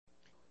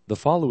The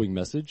following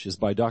message is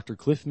by Dr.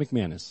 Cliff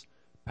McManus,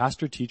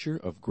 pastor-teacher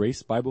of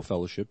Grace Bible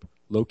Fellowship,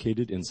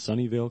 located in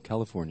Sunnyvale,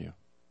 California.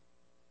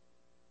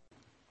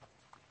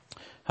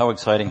 How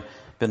exciting.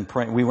 Been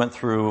praying. We went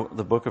through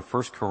the book of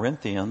 1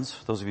 Corinthians.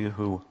 Those of you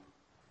who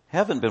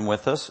haven't been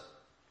with us,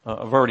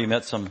 I've already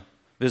met some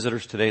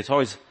visitors today. It's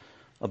always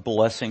a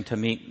blessing to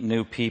meet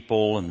new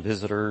people and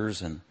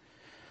visitors, and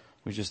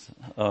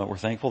we're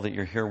thankful that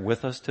you're here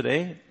with us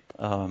today.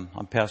 I'm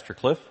Pastor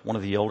Cliff, one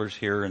of the elders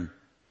here, and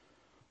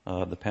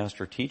the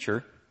pastor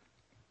teacher.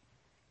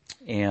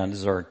 And this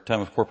is our time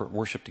of corporate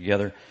worship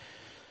together.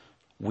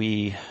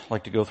 We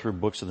like to go through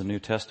books of the New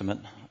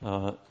Testament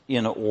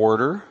in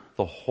order,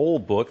 the whole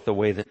book, the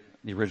way that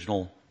the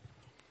original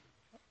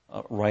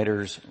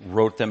writers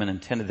wrote them and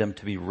intended them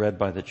to be read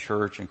by the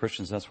church and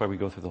Christians. That's why we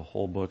go through the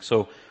whole book.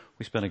 So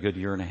we spent a good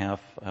year and a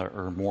half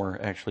or more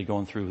actually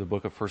going through the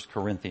book of 1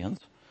 Corinthians,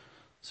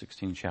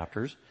 16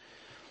 chapters.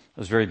 It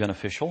was very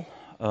beneficial,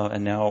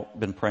 and now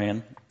been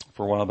praying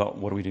for a while about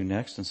what do we do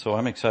next. And so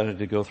I'm excited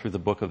to go through the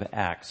book of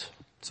Acts.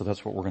 So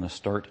that's what we're going to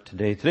start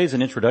today. Today's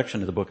an introduction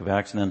to the book of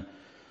Acts, and then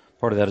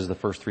part of that is the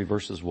first 3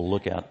 verses we'll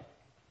look at.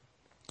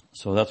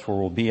 So that's where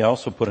we'll be. I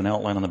also put an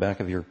outline on the back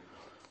of your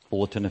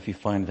bulletin if you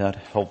find that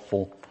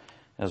helpful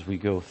as we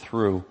go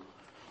through.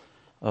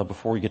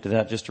 Before we get to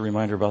that, just a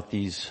reminder about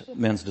these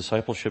men's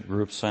discipleship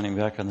groups signing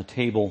back on the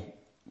table.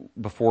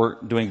 Before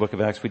doing Book of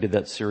Acts, we did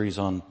that series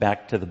on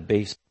back to the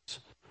basics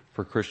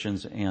for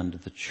Christians and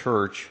the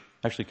church.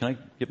 Actually, can I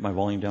get my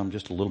volume down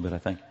just a little bit, I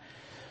think?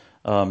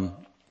 And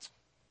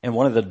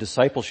one of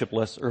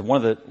the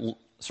one of the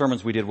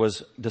sermons we did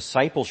was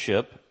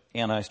discipleship,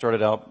 and I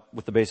started out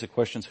with the basic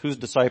questions: who's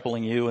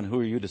discipling you and who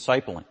are you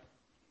discipling?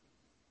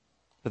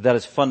 But that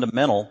is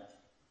fundamental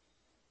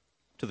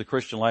to the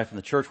Christian life in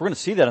the church. We're going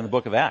to see that in the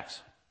book of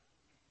Acts.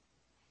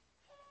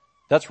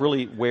 That's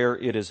really where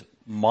it is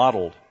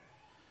modeled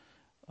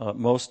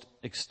most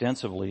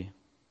extensively.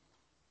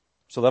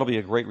 So that'll be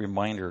a great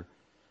reminder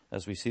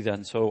as we see that.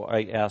 And so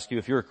I ask you,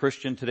 if you're a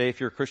Christian today, if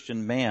you're a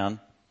Christian man,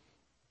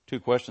 2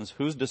 questions.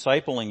 Who's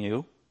discipling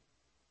you?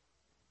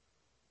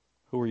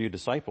 Who are you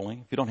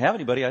discipling? If you don't have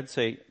anybody, I'd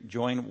say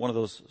join one of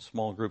those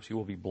small groups. You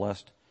will be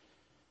blessed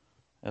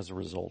as a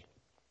result.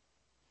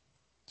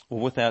 Well,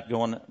 with that,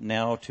 going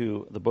now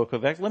to the book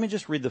of Acts. Let me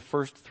just read the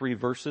first 3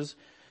 verses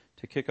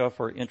to kick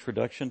off our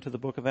introduction to the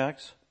book of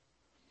Acts.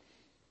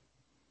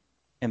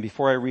 And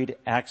before I read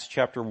Acts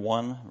chapter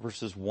 1,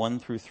 verses 1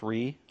 through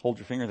 3, hold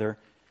your finger there,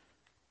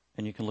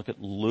 and you can look at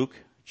Luke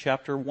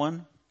chapter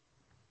 1,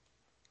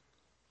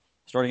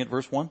 starting at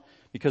verse 1,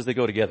 because they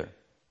go together.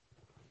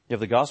 You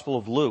have the Gospel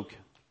of Luke,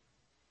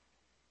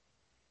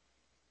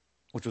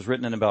 which was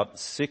written in about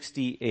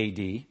 60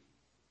 A.D.,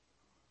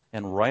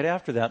 and right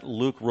after that,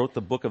 Luke wrote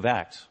the book of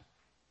Acts.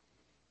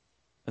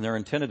 And they're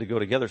intended to go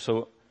together.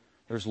 So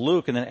there's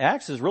Luke, and then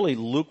Acts is really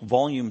Luke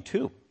volume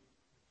 2.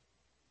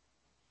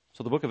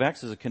 So the book of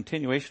Acts is a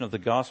continuation of the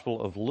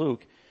Gospel of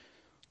Luke.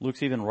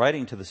 Luke's even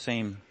writing to the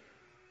same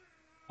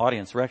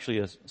audience. They're actually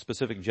a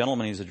specific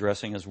gentleman he's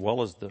addressing as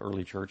well as the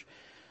early church.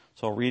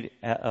 So I'll read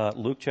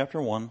Luke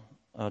chapter 1,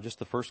 just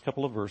the first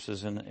couple of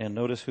verses, and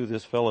notice who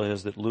this fellow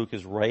is that Luke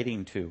is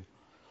writing to.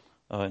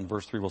 In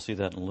verse 3, we'll see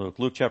that in Luke.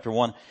 Luke chapter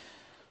 1,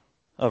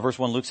 verse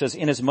 1, Luke says,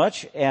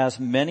 "Inasmuch as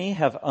many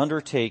have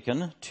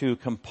undertaken to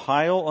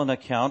compile an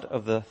account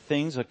of the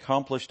things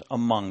accomplished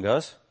among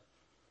us."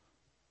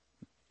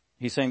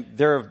 He's saying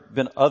there have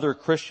been other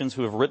Christians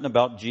who have written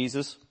about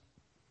Jesus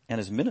and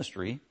his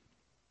ministry.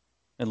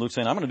 And Luke's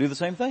saying, I'm going to do the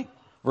same thing.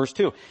 Verse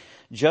 2,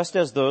 "Just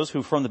as those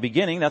who from the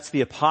beginning," that's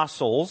the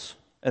apostles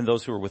and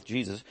those who were with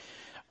Jesus,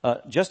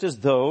 "just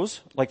as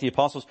those, like the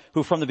apostles,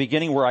 who from the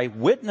beginning were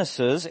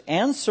eyewitnesses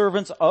and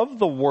servants of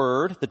the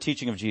word," the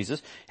teaching of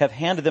Jesus, "have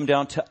handed them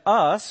down to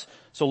us."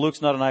 So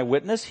Luke's not an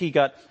eyewitness. He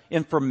got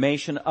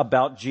information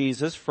about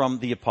Jesus from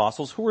the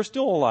apostles who were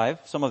still alive,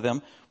 some of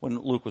them, when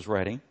Luke was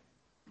writing,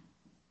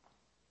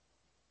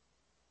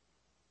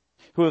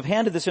 who have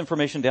handed this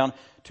information down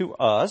to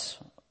us,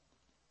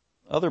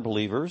 other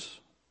believers.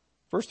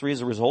 Verse 3,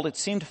 as a result, it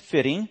seemed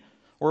fitting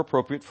or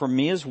appropriate for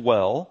me as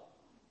well,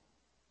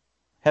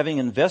 having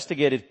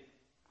investigated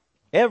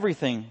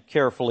everything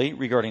carefully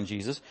regarding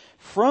Jesus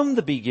from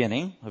the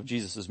beginning of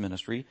Jesus'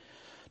 ministry,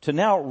 to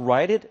now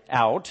write it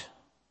out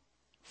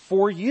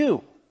for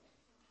you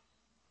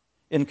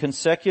in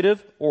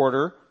consecutive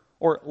order,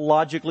 or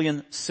logically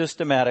and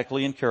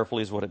systematically and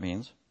carefully is what it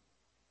means.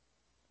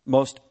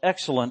 Most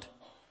excellent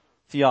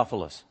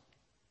Theophilus.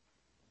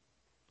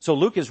 So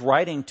Luke is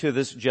writing to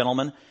this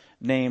gentleman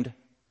named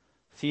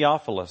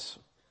Theophilus.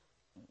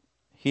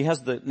 He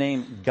has the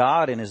name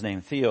God in his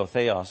name,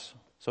 Theos.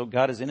 So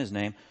God is in his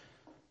name.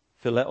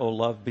 Phileo,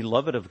 love,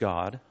 beloved of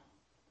God.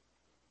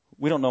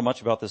 We don't know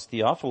much about this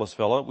Theophilus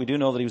fellow. We do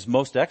know that he was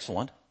most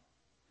excellent.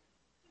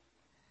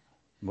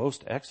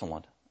 Most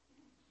excellent.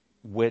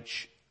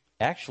 Which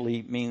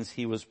actually means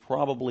he was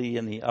probably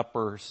in the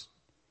upper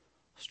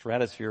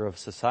stratosphere of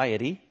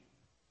society.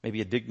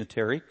 Maybe a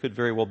dignitary. Could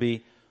very well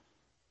be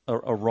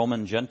a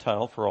Roman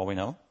Gentile for all we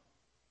know.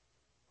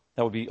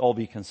 That would all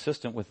be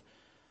consistent with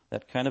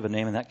that kind of a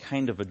name and that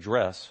kind of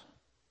address.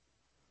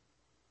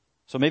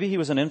 So maybe he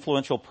was an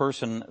influential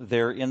person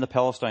there in the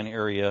Palestine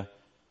area,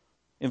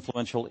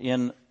 influential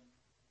in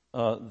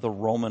the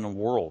Roman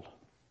world.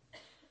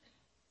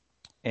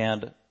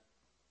 And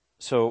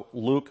so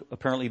Luke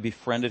apparently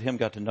befriended him,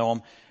 got to know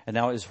him, and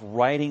now is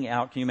writing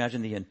out, can you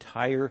imagine the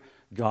entire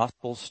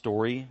gospel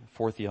story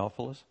for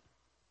Theophilus?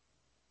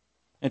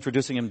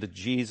 Introducing him to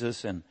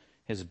Jesus and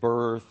his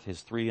birth,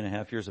 his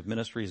 3.5 years of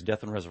ministry, his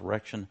death and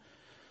resurrection,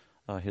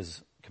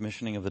 his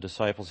commissioning of the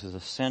disciples, his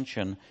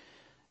ascension.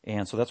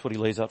 And so that's what he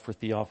lays out for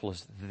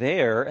Theophilus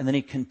there. And then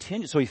he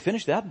continues. So he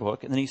finished that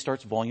book, and then he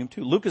starts volume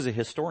 2. Luke is a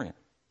historian.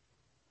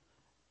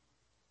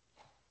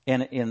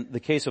 And in the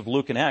case of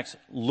Luke and Acts,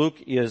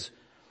 Luke is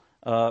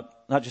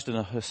not just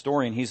a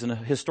historian, he's a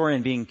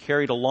historian being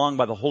carried along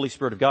by the Holy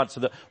Spirit of God, so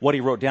that what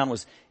he wrote down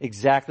was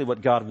exactly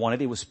what God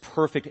wanted. It was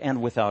perfect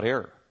and without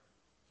error.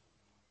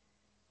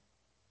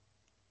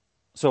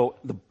 So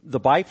the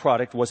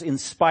byproduct was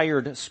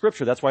inspired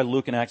Scripture. That's why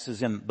Luke and Acts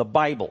is in the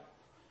Bible.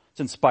 It's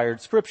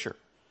inspired Scripture.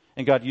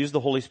 And God used the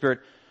Holy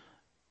Spirit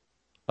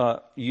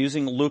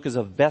using Luke as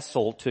a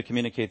vessel to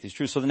communicate these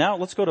truths. So now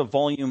let's go to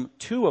volume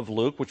 2 of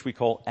Luke, which we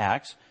call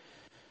Acts.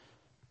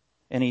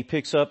 And he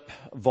picks up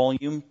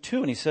volume 2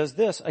 and he says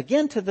this,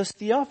 again to this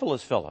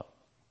Theophilus fellow.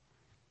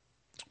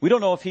 We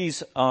don't know if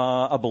he's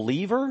a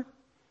believer.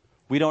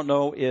 We don't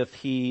know if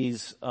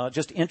he's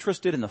just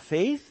interested in the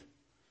faith.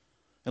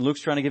 And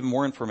Luke's trying to give him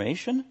more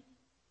information.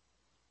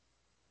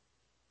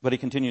 But he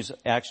continues,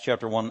 Acts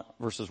chapter 1,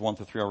 verses 1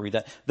 through 3. I'll read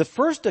that. The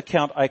first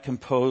account I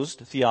composed,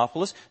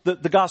 Theophilus, the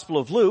Gospel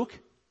of Luke.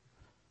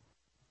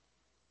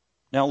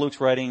 Now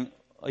Luke's writing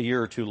a year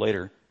or two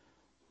later.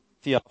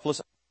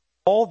 Theophilus,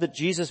 all that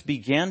Jesus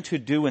began to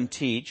do and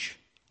teach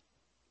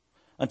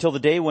until the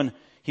day when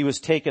he was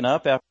taken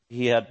up after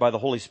he had, by the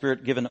Holy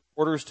Spirit, given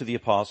orders to the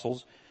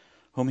apostles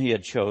whom he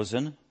had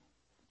chosen.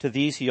 To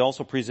these he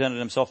also presented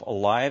himself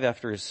alive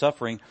after his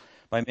suffering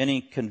by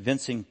many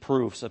convincing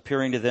proofs,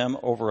 appearing to them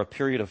over a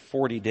period of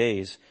 40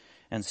 days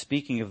and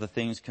speaking of the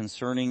things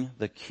concerning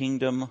the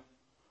kingdom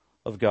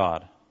of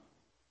God.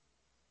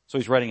 So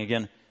he's writing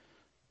again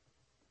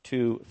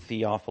to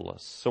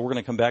Theophilus. So we're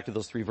going to come back to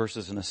those 3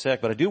 verses in a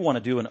sec, but I do want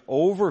to do an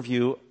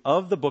overview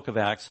of the book of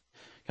Acts,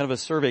 kind of a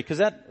survey, because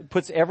that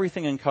puts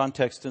everything in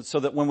context so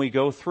that when we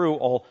go through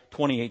all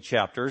 28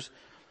 chapters,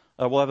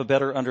 we'll have a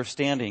better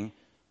understanding,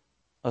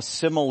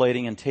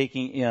 assimilating and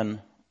taking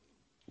in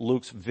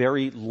Luke's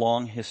very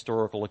long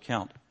historical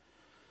account.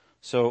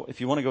 So if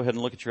you want to go ahead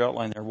and look at your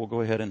outline there, we'll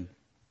go ahead and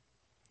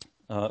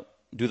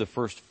do the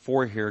first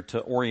 4 here to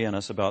orient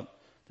us about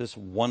this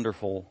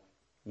wonderful,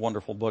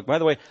 wonderful book. By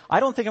the way,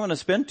 I don't think I'm going to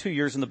spend 2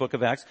 years in the book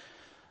of Acts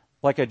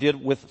like I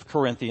did with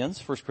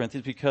Corinthians, 1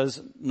 Corinthians,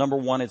 because number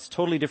one, it's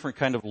totally different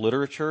kind of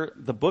literature.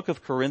 The book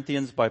of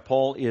Corinthians by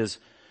Paul is,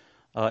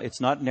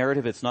 it's not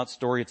narrative, it's not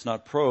story, it's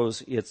not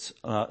prose, it's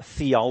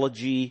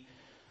theology,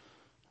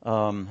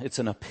 it's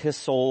an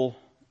epistle.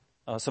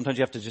 Sometimes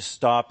you have to just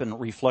stop and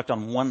reflect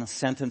on one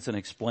sentence and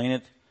explain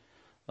it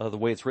the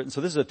way it's written. So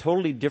this is a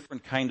totally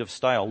different kind of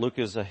style. Luke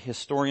is a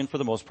historian for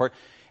the most part.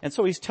 And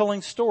so he's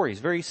telling stories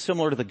very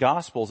similar to the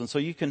Gospels. And so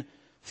you can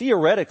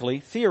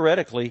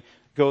theoretically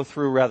go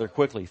through rather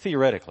quickly.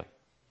 Theoretically.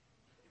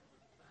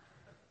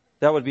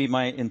 That would be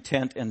my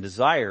intent and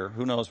desire.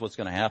 Who knows what's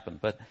going to happen.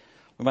 But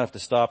we might have to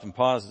stop and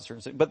pause at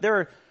certain things.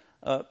 But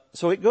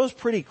so it goes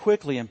pretty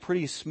quickly and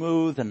pretty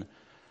smooth, and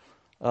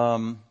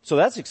so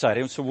that's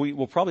exciting. So we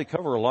will probably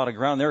cover a lot of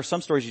ground. There are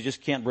some stories you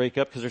just can't break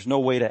up because there's no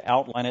way to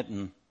outline it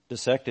and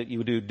dissect it. You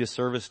would do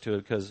disservice to it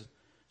because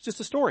it's just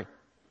a story.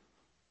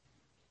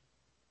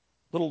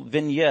 Little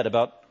vignette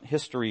about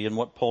history and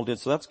what Paul did.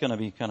 So that's going to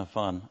be kind of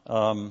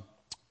fun.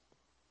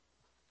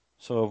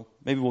 So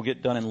maybe we'll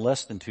get done in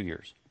less than 2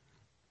 years.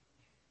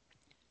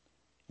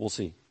 We'll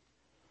see.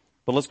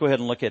 But let's go ahead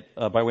and look at,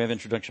 by way of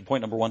introduction,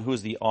 point number 1, who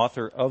is the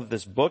author of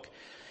this book?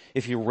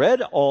 If you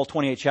read all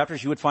 28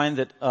 chapters, you would find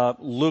that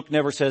Luke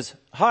never says,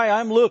 "Hi,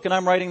 I'm Luke and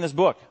I'm writing this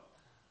book."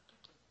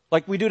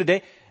 Like we do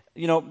today.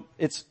 You know,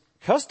 it's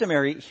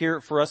customary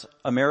here for us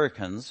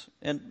Americans,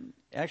 and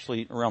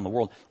actually around the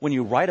world, when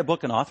you write a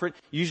book and author it,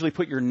 you usually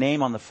put your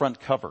name on the front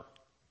cover.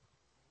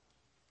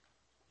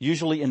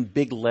 Usually in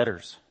big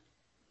letters.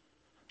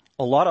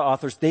 A lot of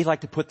authors, they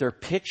like to put their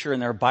picture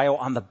and their bio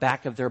on the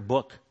back of their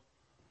book.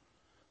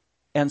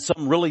 And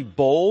some really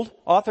bold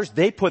authors,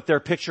 they put their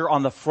picture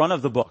on the front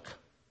of the book.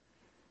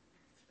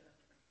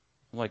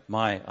 Like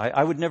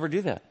I would never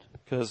do that.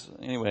 Because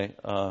anyway,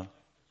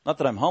 not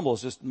that I'm humble,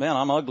 it's just, man,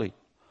 I'm ugly.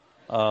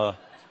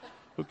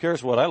 Who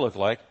cares what I look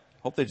like?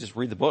 Hope they just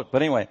read the book.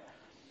 But anyway,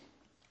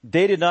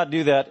 they did not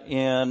do that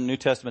in New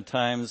Testament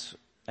times.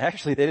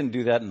 Actually, they didn't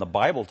do that in the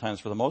Bible times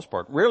for the most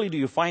part. Rarely do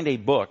you find a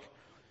book,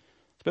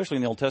 especially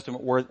in the Old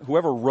Testament, where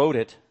whoever wrote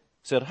it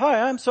said,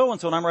 "Hi, I'm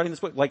so-and-so and I'm writing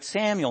this book." Like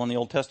Samuel in the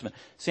Old Testament.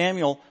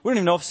 Samuel, we don't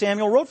even know if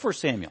Samuel wrote 1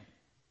 Samuel.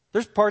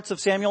 There's parts of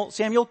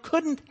Samuel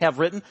couldn't have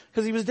written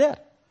because he was dead.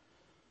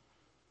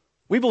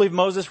 We believe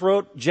Moses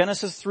wrote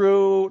Genesis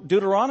through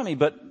Deuteronomy,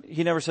 but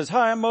he never says,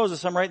 "Hi, I'm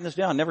Moses, I'm writing this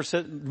down." Never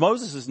said,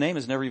 Moses' name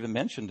is never even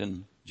mentioned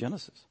in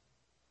Genesis.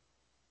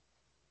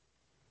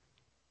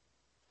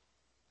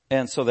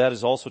 And so that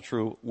is also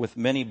true with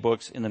many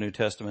books in the New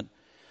Testament.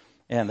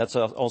 And that's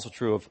also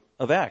true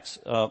of Acts.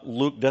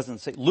 Luke doesn't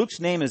say, Luke's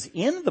name is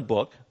in the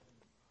book,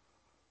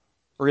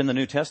 or in the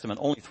New Testament,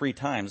 only 3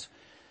 times.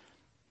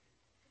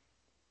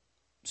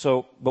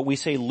 So, but we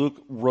say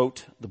Luke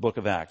wrote the book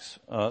of Acts.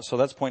 So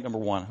that's point number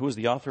 1. Who is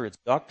the author? It's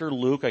Dr.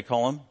 Luke, I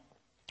call him.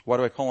 Why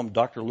do I call him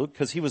Dr. Luke?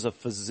 Because he was a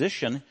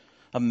physician,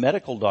 a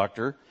medical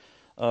doctor.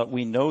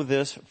 We know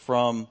this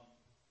from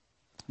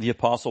the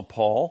Apostle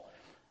Paul.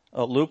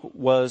 Luke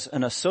was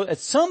at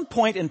some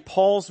point in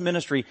Paul's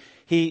ministry,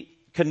 he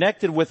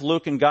connected with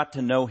Luke and got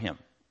to know him.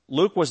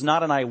 Luke was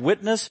not an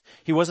eyewitness.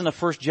 He wasn't a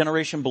first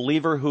generation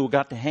believer who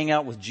got to hang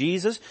out with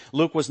Jesus.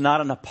 Luke was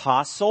not an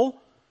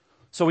apostle.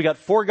 So we got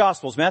 4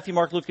 Gospels, Matthew,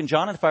 Mark, Luke, and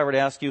John. And if I were to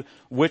ask you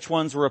which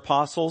ones were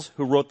apostles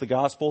who wrote the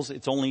Gospels,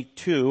 it's only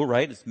 2,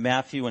 right? It's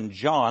Matthew and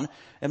John.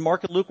 And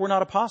Mark and Luke were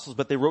not apostles,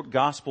 but they wrote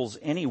Gospels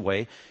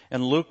anyway.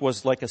 And Luke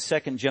was like a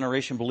second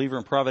generation believer,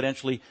 and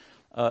providentially,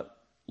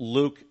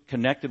 Luke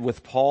connected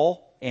with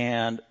Paul,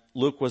 and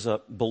Luke was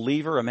a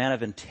believer, a man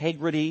of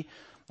integrity,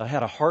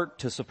 had a heart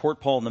to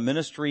support Paul in the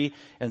ministry.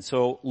 And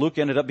so Luke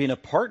ended up being a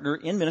partner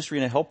in ministry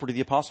and a helper to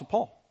the Apostle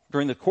Paul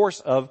during the course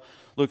of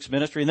Luke's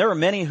ministry. And there were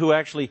many who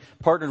actually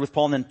partnered with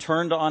Paul and then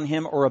turned on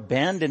him or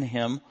abandoned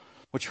him,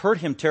 which hurt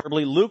him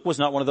terribly. Luke was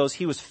not one of those.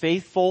 He was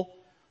faithful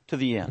to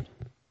the end.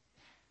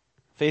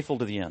 Faithful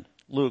to the end.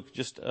 Luke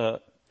and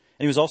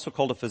he was also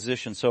called a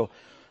physician. So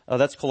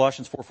that's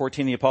Colossians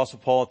 4:14. The Apostle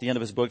Paul at the end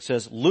of his book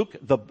says, Luke,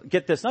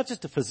 get this, not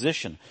just a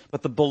physician,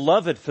 but the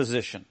beloved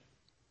physician.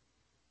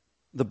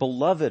 The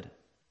beloved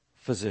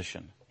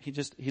physician.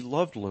 He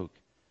loved Luke.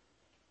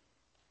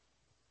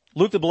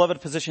 Luke, the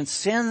beloved physician,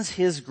 sends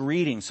his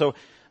greeting. So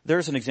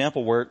there's an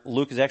example where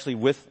Luke is actually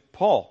with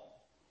Paul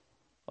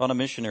on a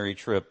missionary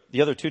trip.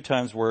 The other 2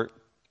 times where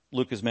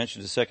Luke is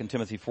mentioned is 2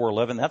 Timothy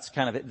 4:11. That's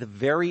kind of at the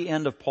very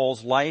end of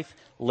Paul's life,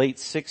 late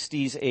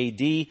 60s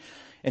AD.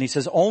 And he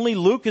says, only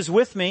Luke is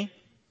with me.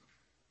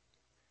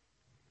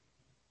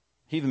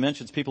 He even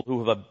mentions people who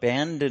have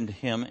abandoned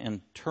him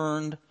and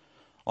turned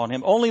on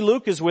him. Only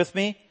Luke is with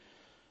me.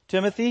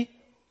 Timothy,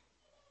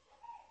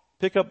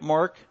 pick up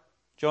Mark,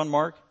 John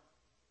Mark.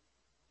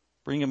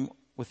 Bring him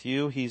with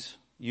you. He's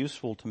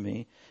useful to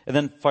me. And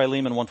then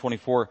Philemon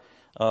 1:24,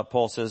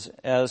 Paul says,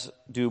 as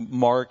do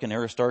Mark and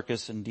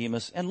Aristarchus and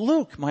Demas and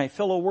Luke, my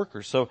fellow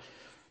workers. So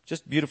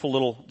just beautiful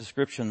little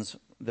descriptions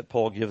that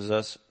Paul gives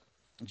us.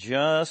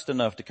 Just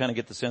enough to kind of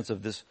get the sense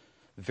of this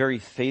very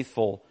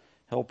faithful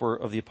helper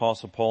of the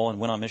Apostle Paul and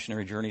went on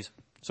missionary journeys.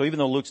 So even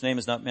though Luke's name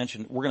is not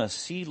mentioned, we're going to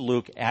see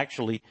Luke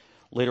actually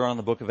later on in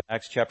the book of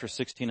Acts, chapter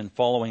 16 and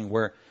following,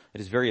 where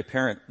it is very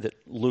apparent that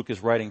Luke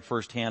is writing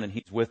firsthand and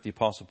he's with the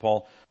Apostle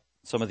Paul on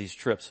some of these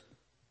trips.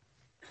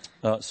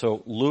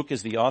 So Luke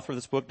is the author of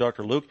this book,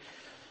 Dr. Luke.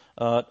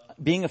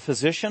 Being a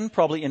physician,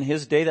 probably in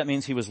his day, that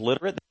means he was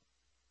literate.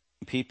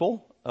 He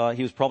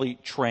was probably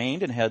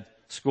trained and had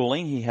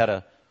schooling. He had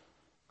a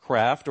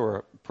craft or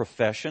a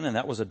profession, and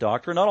that was a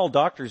doctor. Not all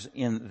doctors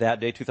in that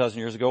day, 2,000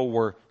 years ago,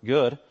 were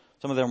good.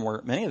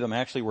 Many of them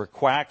actually were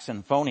quacks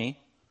and phony,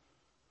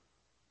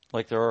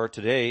 like there are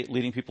today,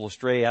 leading people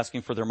astray,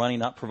 asking for their money,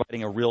 not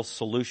providing a real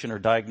solution or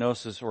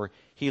diagnosis or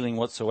healing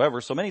whatsoever.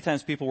 So many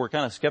times people were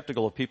kind of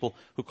skeptical of people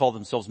who called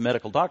themselves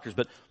medical doctors.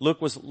 But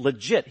Luke was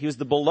legit. He was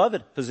the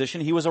beloved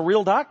physician. He was a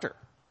real doctor.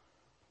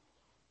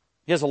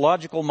 He has a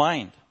logical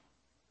mind.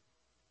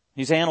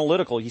 He's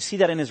analytical. You see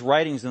that in his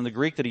writings in the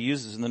Greek that he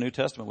uses in the New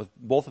Testament with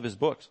both of his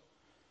books.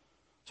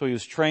 So he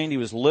was trained. He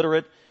was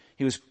literate.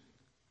 He was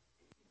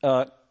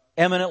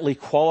eminently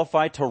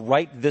qualified to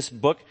write this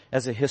book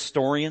as a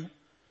historian.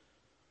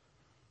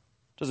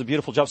 Does a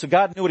beautiful job. So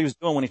God knew what he was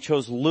doing when he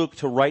chose Luke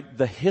to write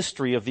the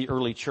history of the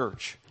early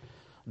church.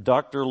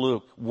 Dr.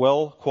 Luke,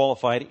 well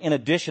qualified, in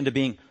addition to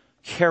being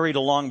carried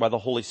along by the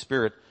Holy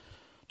Spirit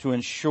to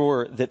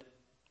ensure that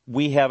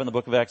we have in the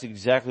book of Acts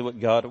exactly what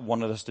God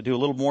wanted us to do. A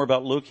little more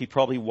about Luke. He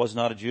probably was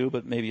not a Jew,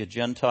 but maybe a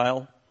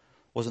Gentile.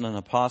 Wasn't an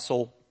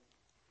apostle.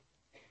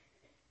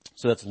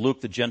 So that's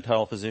Luke, the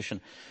Gentile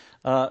physician.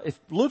 If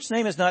Luke's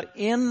name is not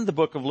in the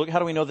book of Luke, how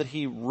do we know that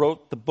he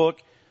wrote the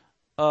book?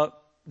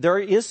 There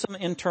is some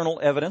internal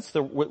evidence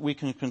that we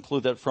can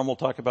conclude that from. We'll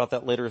talk about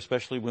that later,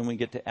 especially when we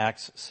get to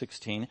Acts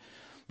 16.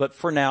 But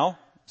for now,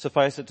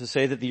 suffice it to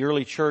say that the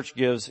early church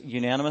gives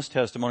unanimous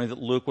testimony that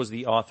Luke was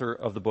the author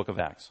of the book of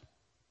Acts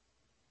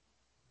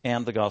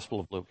and the Gospel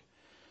of Luke.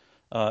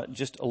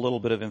 Just a little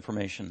bit of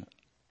information.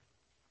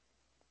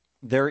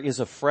 There is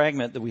a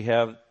fragment that we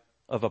have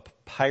of a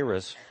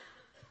papyrus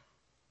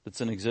that's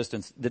in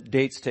existence that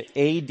dates to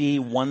AD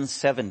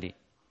 170.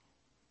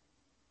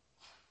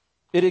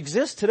 It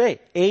exists today,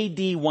 AD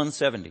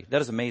 170.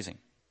 That is amazing.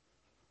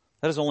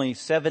 That is only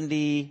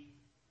 80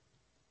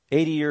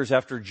 years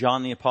after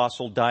John the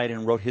Apostle died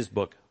and wrote his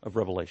book of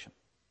Revelation.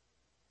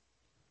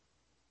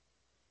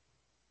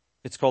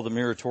 It's called the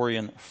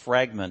Muratorian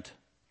Fragment.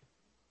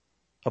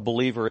 A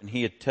believer, and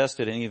he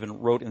attested and even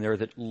wrote in there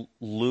that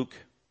Luke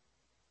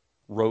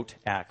wrote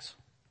Acts.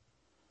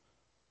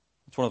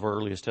 It's one of our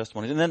earliest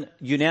testimonies. And then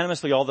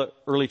unanimously all the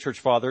early church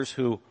fathers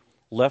who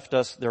left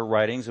us their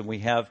writings, and we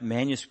have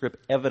manuscript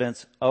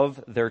evidence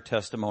of their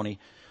testimony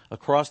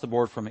across the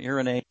board from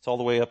Irenaeus all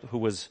the way up, who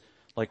was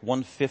like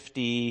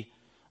 150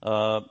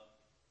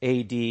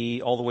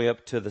 AD, all the way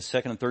up to the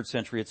 2nd and 3rd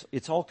century.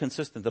 It's all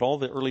consistent that all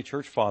the early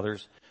church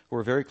fathers who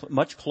are very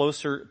much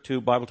closer to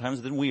Bible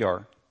times than we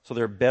are, so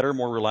they're better,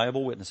 more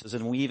reliable witnesses,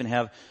 and we even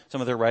have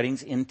some of their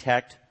writings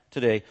intact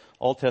today,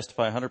 all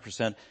testify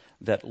 100%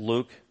 that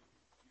Luke,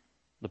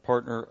 the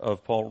partner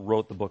of Paul,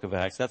 wrote the book of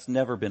Acts. That's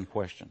never been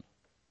questioned.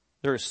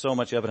 There is so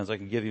much evidence I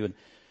can give you, and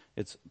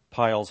it's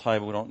piles high,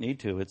 but we don't need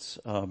to. It's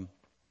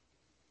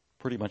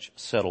pretty much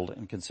settled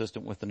and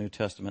consistent with the New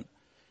Testament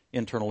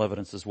internal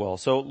evidence as well.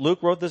 So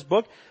Luke wrote this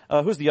book.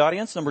 Who's the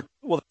audience? Number 2,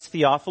 well, that's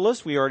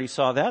Theophilus. We already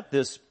saw that.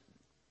 This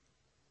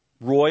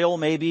royal,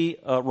 maybe,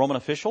 Roman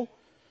official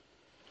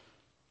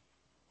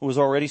who was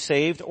already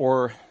saved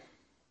or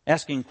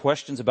asking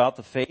questions about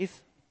the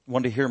faith,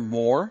 wanted to hear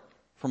more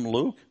from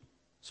Luke.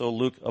 So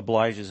Luke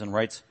obliges and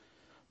writes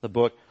the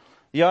book.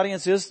 The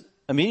audience is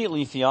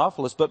immediately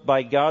Theophilus, but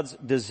by God's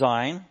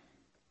design,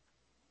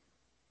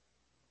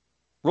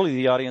 really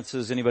the audience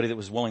is anybody that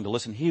was willing to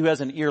listen. He who has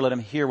an ear, let him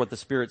hear what the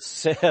Spirit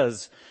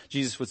says.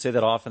 Jesus would say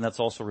that often. That's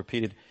also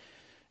repeated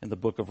in the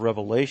book of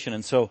Revelation.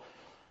 And so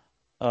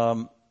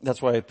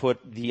that's why I put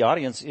the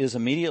audience is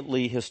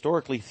immediately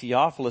historically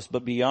Theophilus,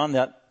 but beyond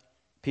that,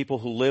 people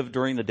who lived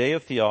during the day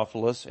of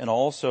Theophilus and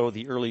also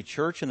the early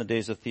church in the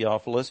days of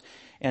Theophilus,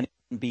 and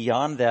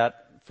beyond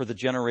that for the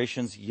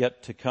generations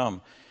yet to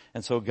come.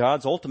 And so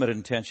God's ultimate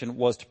intention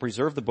was to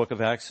preserve the book of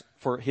Acts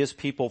for his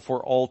people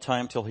for all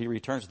time till he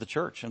returns to the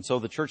church. And so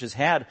the church has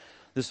had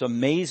this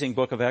amazing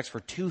book of Acts for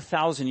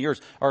 2,000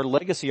 years. Our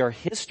legacy, our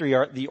history,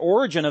 the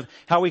origin of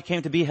how we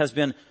came to be has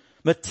been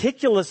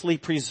meticulously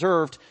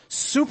preserved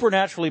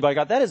supernaturally by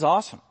God. That is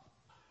awesome.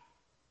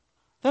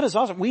 That is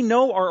awesome. We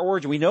know our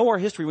origin. We know our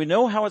history. We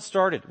know how it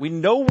started. We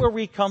know where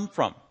we come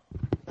from.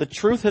 The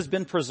truth has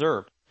been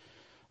preserved.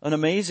 An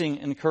amazing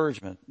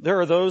encouragement. There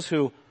are those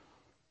who,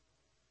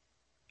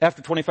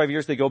 after 25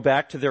 years, they go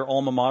back to their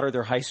alma mater,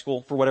 their high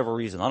school, for whatever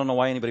reason. I don't know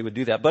why anybody would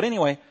do that. But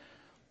anyway,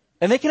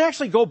 and they can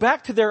actually go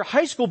back to their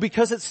high school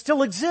because it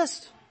still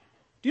exists.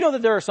 Do you know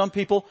that there are some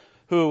people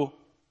who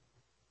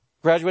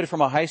graduated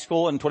from a high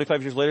school and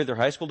 25 years later their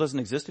high school doesn't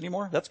exist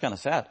anymore? That's kind of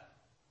sad.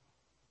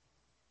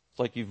 It's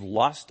like you've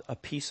lost a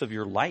piece of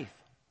your life.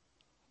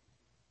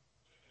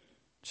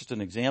 Just an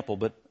example,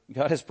 but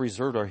God has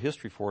preserved our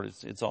history for it.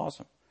 It's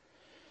awesome.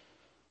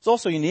 It's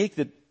also unique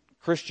that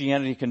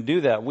Christianity can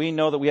do that. We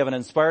know that we have an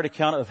inspired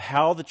account of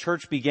how the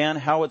church began,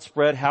 how it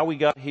spread, how we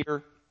got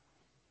here.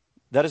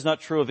 That is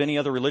not true of any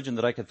other religion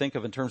that I could think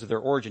of in terms of their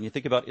origin. You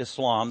think about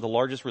Islam, the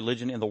largest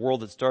religion in the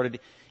world that started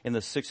in the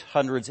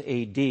 600s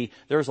AD.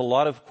 There's a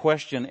lot of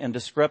question and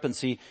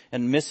discrepancy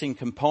and missing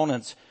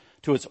components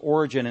to its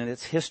origin and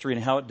its history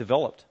and how it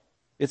developed.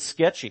 It's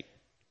sketchy.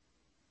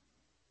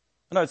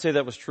 And I would say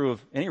that was true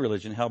of any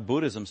religion, how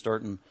Buddhism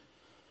started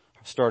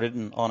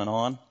and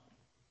on.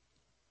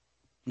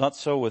 Not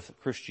so with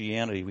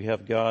Christianity. We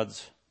have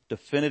God's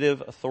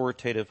definitive,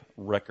 authoritative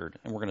record,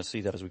 and we're going to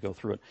see that as we go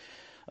through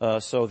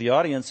it. So the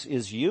audience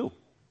is you.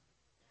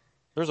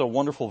 There's a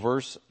wonderful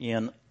verse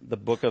in the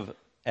book of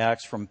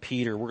Acts from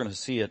Peter. We're going to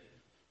see it,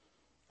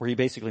 where he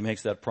basically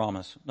makes that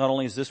promise. Not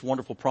only is this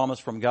wonderful promise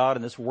from God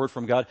and this word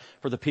from God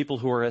for the people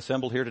who are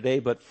assembled here today,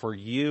 but for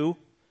you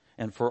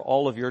and for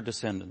all of your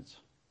descendants.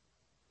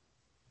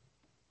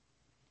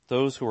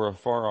 Those who are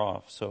afar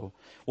off. So,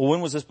 well,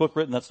 when was this book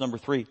written? That's number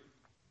 3.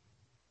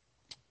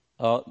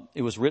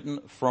 It was written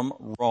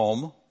from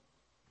Rome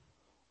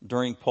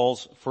during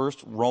Paul's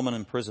first Roman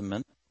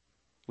imprisonment.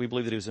 We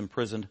believe that he was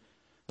imprisoned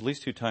at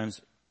least 2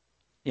 times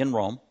in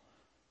Rome.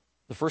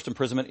 The first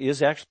imprisonment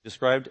is actually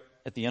described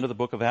at the end of the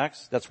book of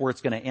Acts. That's where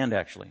it's going to end,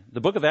 actually.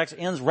 The book of Acts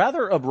ends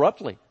rather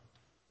abruptly,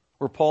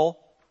 where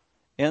Paul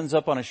ends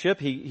up on a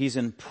ship. He's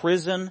in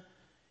prison.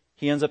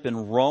 He ends up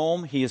in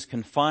Rome. He is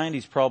confined.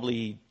 He's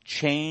probably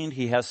chained.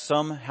 He has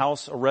some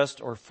house arrest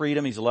or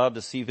freedom. He's allowed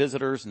to see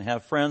visitors and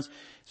have friends.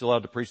 He's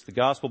allowed to preach the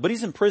gospel. But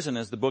he's in prison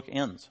as the book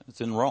ends. It's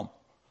in Rome.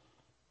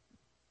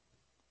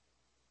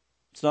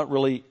 It's not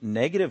really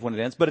negative when it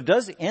ends, but it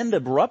does end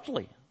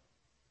abruptly.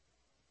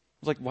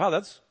 It's like, wow,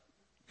 that's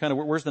kind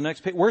of, where's the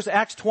next page? Where's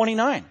Acts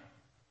 29?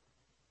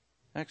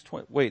 Acts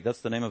 20, wait,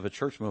 that's the name of a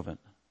church movement.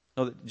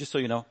 No, just so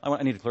you know,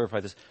 I need to clarify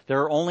this.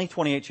 There are only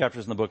 28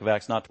 chapters in the book of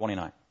Acts, not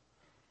 29.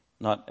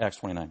 Not Acts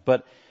 29.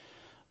 But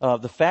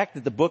the fact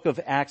that the book of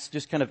Acts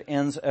just kind of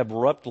ends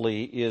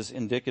abruptly is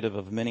indicative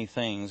of many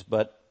things,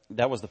 but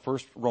that was the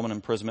first Roman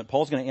imprisonment.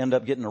 Paul's going to end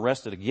up getting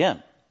arrested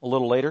again a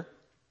little later,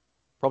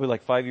 probably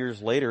like 5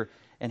 years later,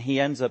 and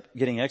he ends up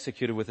getting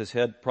executed with his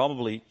head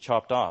probably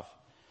chopped off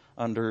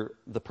under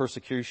the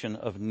persecution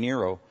of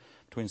Nero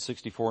between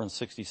 64 and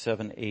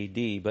 67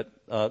 AD. But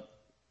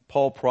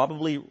Luke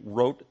probably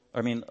wrote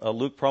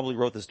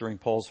this during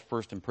Paul's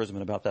first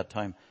imprisonment about that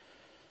time.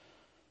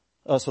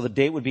 So the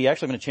date would be,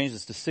 actually I'm going to change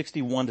this to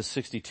 61 to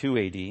 62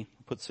 AD.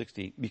 Put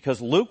 60,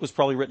 because Luke was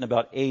probably written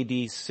about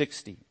AD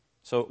 60.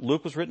 So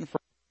Luke was written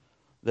first,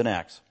 then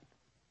Acts.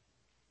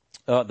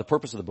 The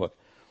purpose of the book.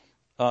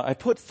 I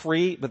put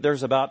 3, but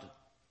there's about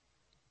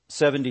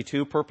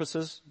 72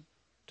 purposes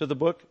to the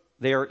book.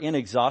 They are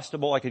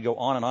inexhaustible. I could go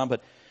on and on,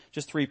 but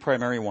just 3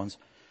 primary ones.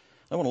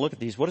 I want to look at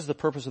these. What is the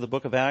purpose of the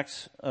book of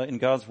Acts in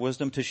God's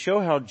wisdom? To show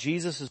how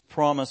Jesus'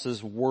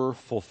 promises were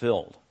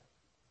fulfilled.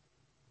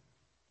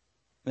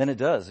 And it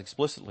does,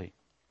 explicitly.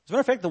 As a matter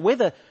of fact, the way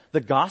the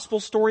gospel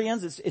story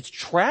ends, it's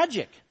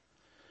tragic.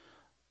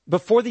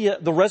 Before the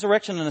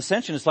resurrection and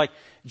ascension, it's like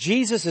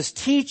Jesus is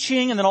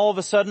teaching, and then all of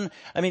a sudden,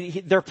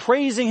 they're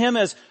praising him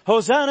as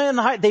Hosanna in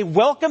the high. They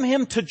welcome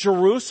him to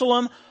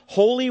Jerusalem,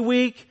 Holy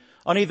Week,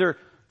 on either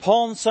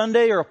Palm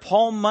Sunday or a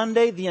Palm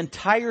Monday, the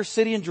entire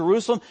city in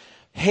Jerusalem,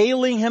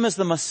 hailing him as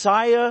the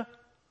Messiah,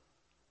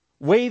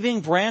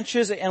 waving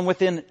branches, and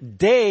within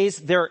days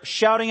they're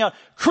shouting out,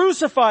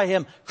 "Crucify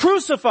him!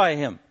 Crucify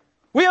him!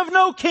 We have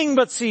no king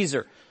but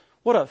Caesar."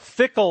 What a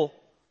fickle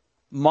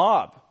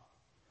mob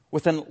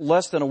within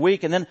less than a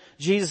week. And then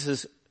Jesus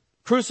is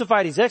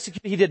crucified, he's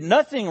executed, he did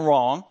nothing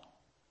wrong.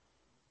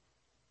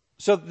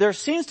 So there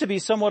seems to be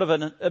somewhat of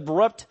an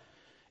abrupt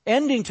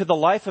ending to the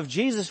life of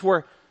Jesus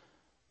where,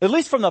 at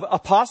least from the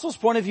apostles'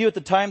 point of view at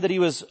the time that he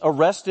was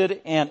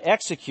arrested and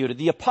executed,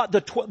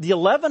 the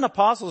 11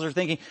 apostles are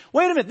thinking,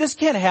 wait a minute, this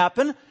can't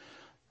happen.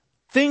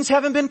 Things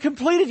haven't been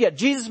completed yet.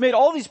 Jesus made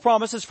all these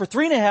promises for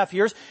 3.5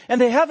 years,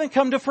 and they haven't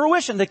come to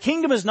fruition. The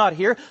kingdom is not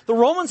here. The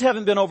Romans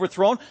haven't been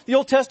overthrown. The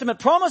Old Testament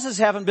promises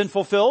haven't been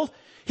fulfilled.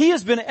 He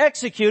has been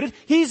executed.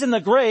 He's in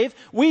the grave.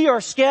 We are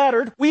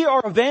scattered. We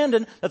are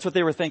abandoned. That's what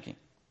they were thinking.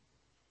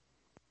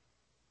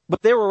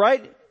 But they were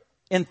right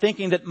in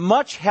thinking that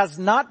much has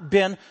not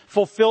been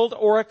fulfilled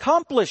or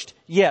accomplished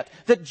yet,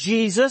 that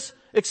Jesus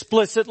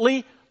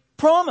explicitly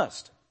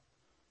promised.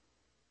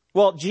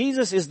 Well,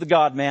 Jesus is the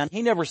God-man.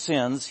 He never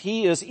sins.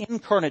 He is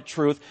incarnate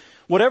truth.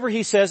 Whatever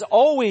he says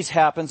always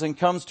happens and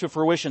comes to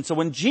fruition. So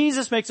when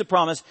Jesus makes a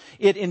promise,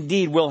 it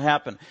indeed will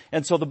happen.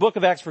 And so the book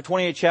of Acts for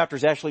 28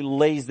 chapters actually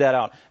lays that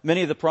out.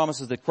 Many of the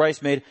promises that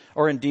Christ made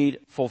are indeed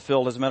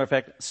fulfilled. As a matter of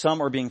fact,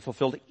 some are being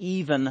fulfilled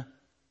even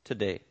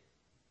today.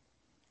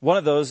 One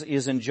of those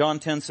is in John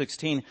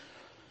 10:16.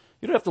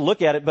 You don't have to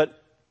look at it,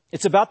 but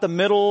it's about the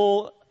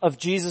middle of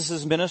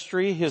Jesus'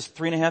 ministry, his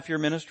 3.5-year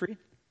ministry.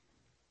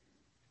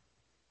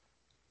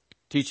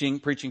 Teaching,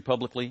 preaching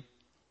publicly,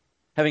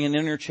 having an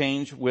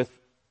interchange with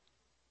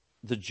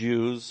the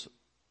Jews.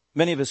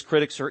 Many of his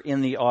critics are in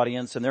the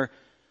audience, and they're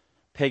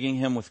pegging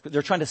him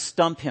they're trying to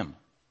stump him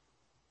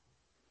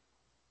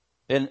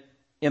and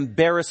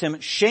embarrass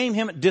him, shame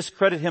him,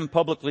 discredit him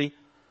publicly.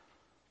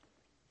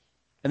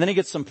 And then he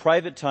gets some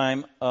private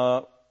time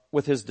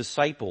with his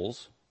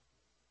disciples.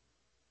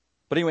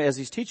 But anyway, as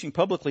he's teaching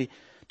publicly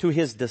to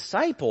his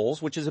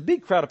disciples, which is a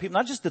big crowd of people,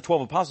 not just the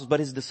 12 apostles, but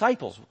his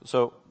disciples.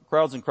 So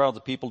crowds and crowds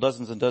of people,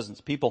 dozens and dozens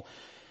of people.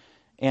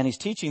 And he's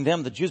teaching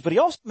them, the Jews. But he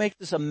also makes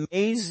this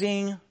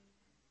amazing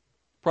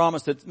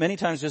promise that many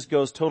times just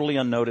goes totally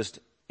unnoticed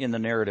in the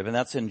narrative. And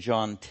that's in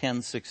John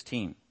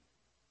 10:16.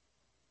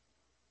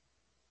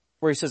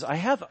 Where he says, I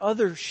have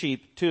other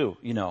sheep too,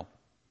 you know.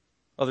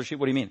 Other sheep,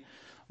 what do you mean?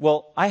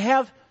 Well, I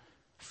have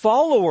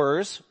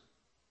followers,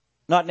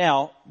 not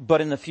now, but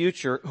in the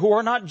future, who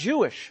are not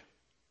Jewish.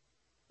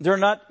 They're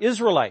not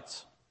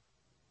Israelites.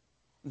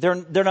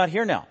 They're not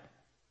here now.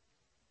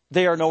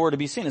 They are nowhere to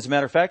be seen. As a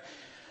matter of fact,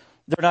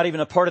 they're not even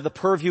a part of the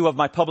purview of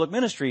my public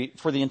ministry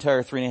for the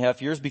entire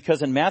 3.5 years,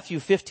 because in Matthew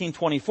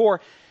 15:24,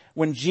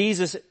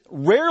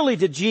 rarely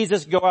did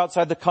Jesus go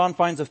outside the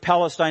confines of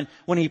Palestine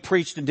when he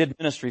preached and did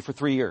ministry for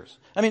 3 years.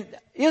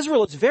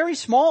 Israel is very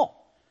small.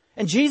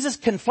 And Jesus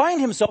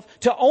confined himself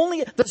to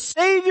only the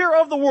Savior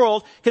of the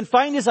world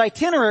confined his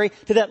itinerary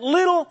to that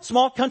little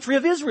small country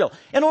of Israel.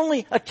 And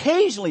only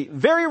occasionally,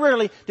 very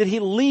rarely, did he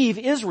leave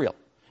Israel.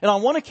 And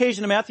on one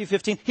occasion in Matthew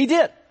 15, he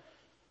did.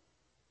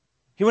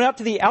 He went out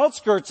to the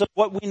outskirts of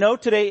what we know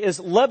today is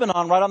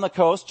Lebanon, right on the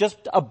coast, just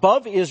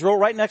above Israel,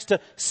 right next to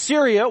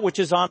Syria, which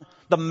is on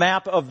the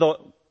map of the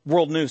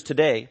world news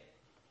today.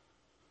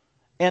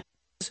 And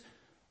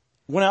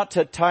went out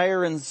to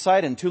Tyre and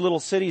Sidon, 2 little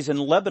cities in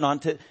Lebanon,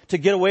 to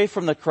get away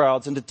from the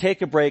crowds and to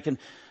take a break and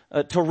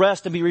to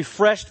rest and be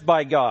refreshed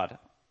by God.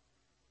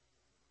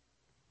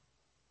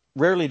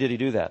 Rarely did he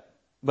do that.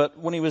 But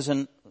when he was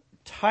in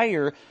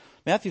Tyre,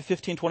 Matthew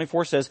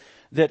 15:24 says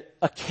that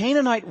a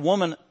Canaanite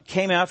woman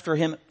came after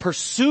him,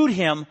 pursued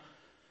him,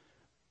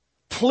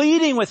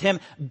 pleading with him,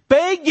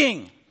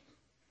 begging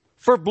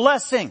for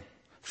blessing,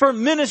 for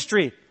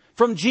ministry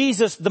from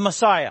Jesus the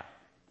Messiah.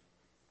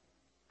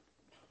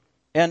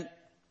 And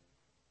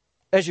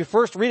as you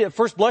first read it, at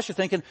first blush, you're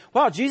thinking,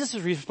 wow, Jesus'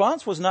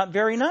 response was not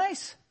very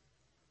nice.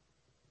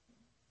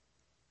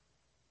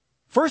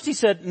 First he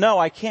said, no,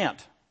 I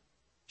can't.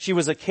 She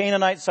was a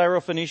Canaanite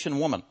Syrophoenician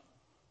woman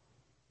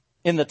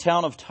in the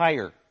town of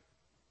Tyre.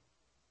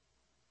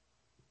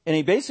 And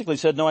he basically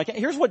said, no, I can't.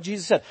 Here's what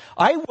Jesus said.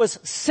 I was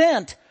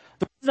sent.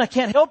 The reason I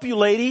can't help you,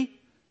 lady,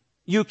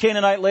 you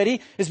Canaanite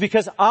lady, is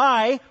because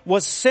I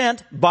was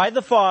sent by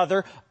the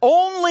Father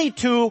only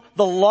to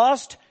the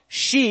lost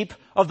sheep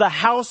of the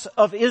house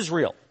of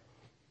Israel.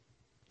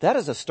 That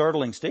is a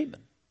startling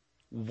statement.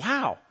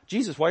 Wow,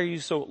 Jesus, why are you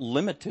so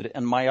limited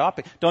and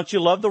myopic? Don't you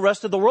love the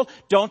rest of the world?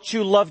 Don't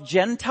you love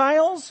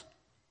Gentiles?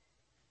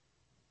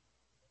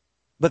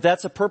 But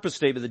that's a purpose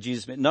statement that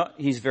Jesus made. No,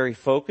 he's very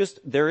focused.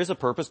 There is a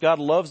purpose. God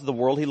loves the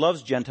world. He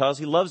loves Gentiles.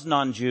 He loves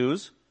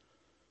non-Jews.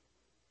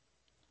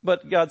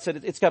 But God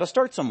said it's got to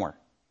start somewhere.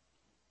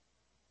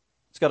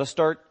 It's got to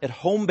start at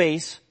home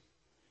base,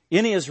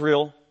 in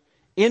Israel,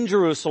 in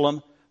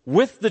Jerusalem,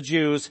 with the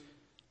Jews,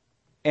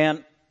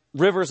 and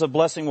rivers of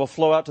blessing will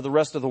flow out to the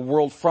rest of the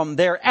world from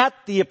there at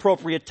the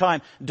appropriate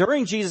time.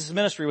 During Jesus'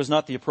 ministry was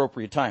not the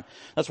appropriate time.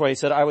 That's why he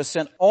said, I was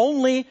sent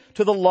only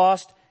to the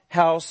lost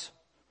house,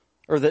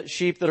 or the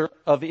sheep that are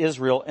of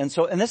Israel. And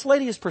this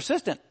lady is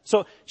persistent.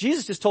 So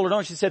Jesus just told her no,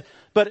 and she said,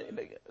 but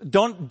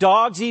don't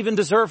dogs even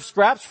deserve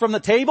scraps from the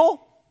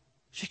table?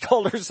 She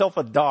called herself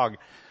a dog.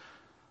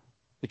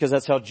 Because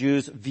that's how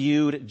Jews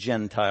viewed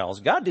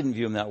Gentiles. God didn't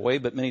view them that way,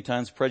 but many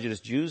times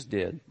prejudiced Jews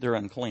did. They're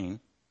unclean.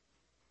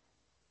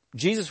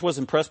 Jesus was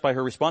impressed by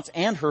her response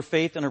and her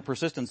faith and her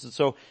persistence, and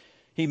so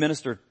he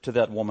ministered to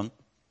that woman.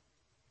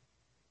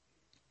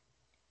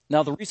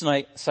 Now, the reason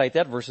I cite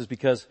that verse is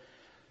because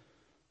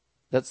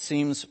that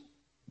seems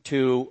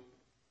to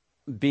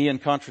be in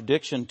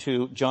contradiction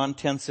to John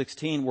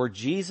 10:16, where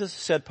Jesus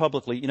said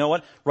publicly, you know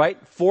what, right?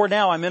 For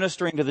now I'm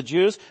ministering to the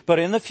Jews, but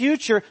in the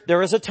future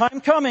there is a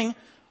time coming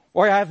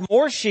where I have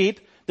more sheep.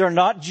 They're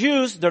not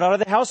Jews. They're not of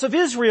the house of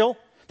Israel.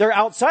 They're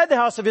outside the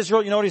house of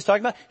Israel. You know what he's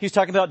talking about? He's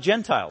talking about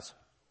Gentiles.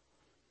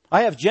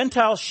 I have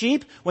Gentile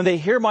sheep. When they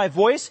hear my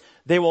voice,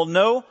 they will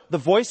know the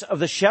voice of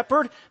the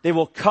shepherd. They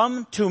will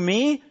come to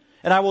me,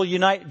 and I will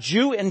unite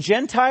Jew and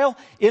Gentile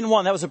in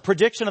one. That was a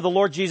prediction of the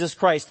Lord Jesus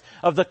Christ,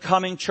 of the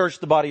coming church,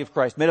 the body of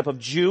Christ, made up of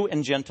Jew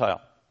and Gentile.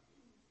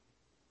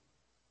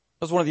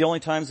 That was one of the only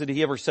times that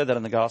he ever said that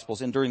in the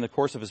Gospels and during the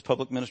course of his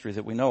public ministry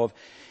that we know of.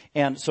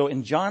 And so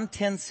in John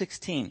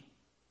 10:16,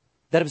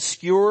 that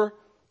obscure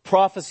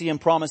prophecy and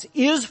promise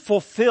is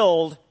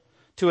fulfilled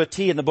to a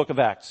T in the book of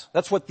Acts.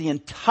 That's what the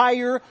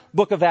entire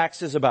book of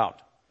Acts is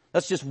about.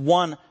 That's just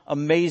one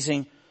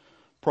amazing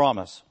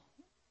promise.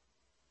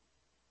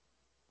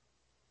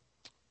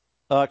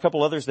 A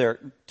couple others there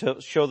to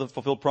show the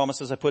fulfilled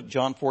promises. I put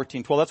John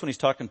 14:12. That's when he's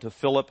talking to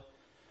Philip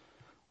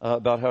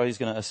about how he's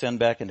going to ascend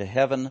back into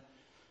heaven.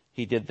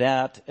 He did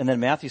that. And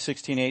then Matthew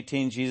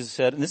 16:18, Jesus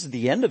said, and this is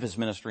the end of his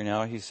ministry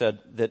now, he said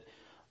that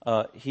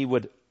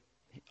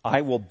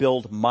I will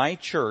build my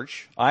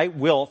church. I'm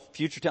going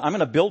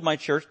to build my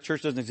church. The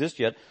church doesn't exist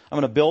yet. I'm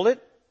going to build it.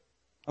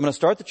 I'm going to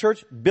start the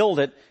church, build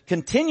it,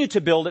 continue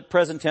to build it,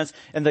 present tense,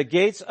 and the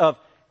gates of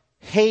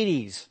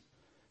Hades,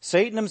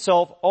 Satan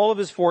himself, all of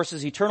his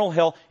forces, eternal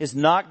hell, is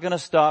not going to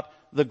stop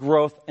the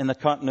growth and the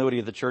continuity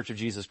of the church of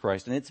Jesus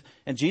Christ.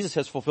 And Jesus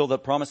has fulfilled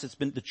that promise.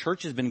 The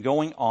church has been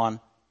going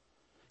on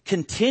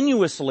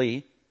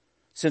continuously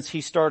since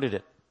he started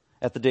it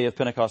at the day of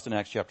Pentecost in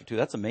Acts chapter 2.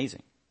 That's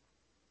amazing.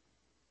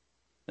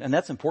 And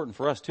that's important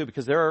for us too,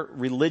 because there are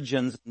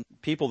religions and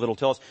people that'll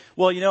tell us,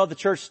 well, you know, the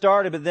church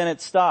started, but then it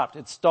stopped.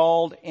 It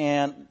stalled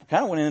and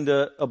kind of went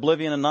into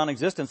oblivion and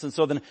non-existence. And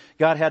so then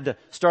God had to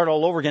start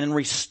all over again and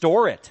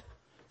restore it.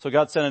 So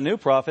God sent a new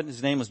prophet,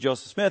 his name was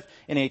Joseph Smith,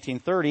 in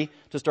 1830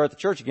 to start the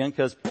church again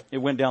because it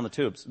went down the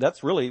tubes.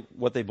 That's really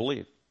what they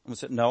believe. I'm going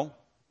to say, no.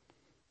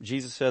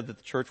 Jesus said that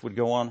the church would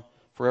go on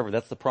forever.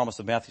 That's the promise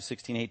of Matthew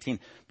 16:18.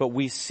 But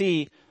we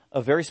see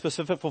a very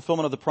specific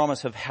fulfillment of the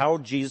promise of how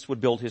Jesus would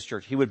build his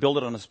church. He would build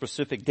it on a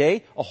specific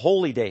day, a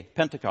holy day,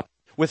 Pentecost,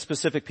 with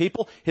specific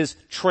people, his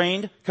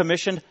trained,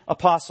 commissioned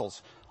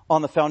apostles,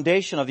 on the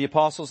foundation of the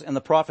apostles and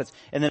the prophets,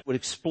 and then it would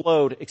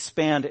explode,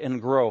 expand,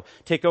 and grow.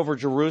 Take over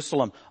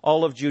Jerusalem,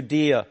 all of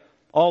Judea,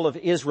 all of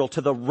Israel, to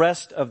the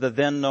rest of the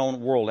then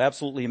known world.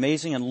 Absolutely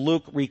amazing, and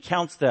Luke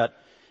recounts that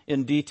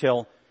in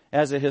detail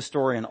as a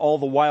historian. All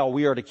the while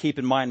we are to keep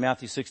in mind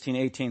Matthew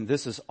 16:18.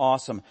 This is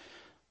awesome.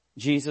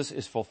 Jesus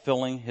is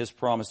fulfilling his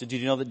promise. Did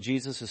you know that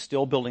Jesus is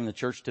still building the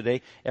church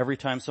today? Every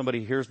time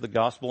somebody hears the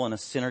gospel and a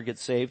sinner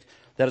gets saved,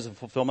 that is a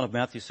fulfillment of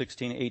Matthew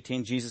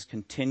 16:18. Jesus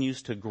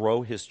continues to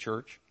grow his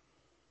church.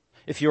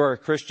 If you are a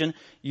Christian,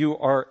 you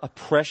are a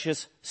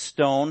precious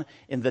stone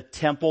in the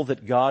temple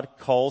that God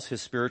calls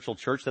his spiritual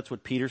church. That's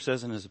what Peter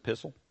says in his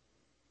epistle.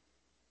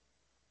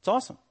 It's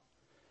awesome.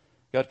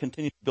 God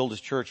continues to build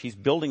his church. He's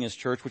building his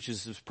church, which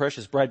is his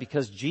precious bride,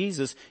 because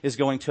Jesus is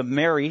going to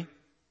marry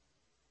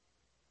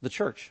the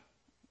church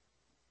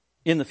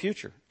in the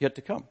future, yet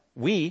to come.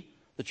 We,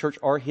 the church,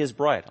 are his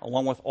bride,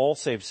 along with all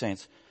saved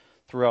saints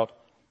throughout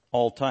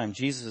all time.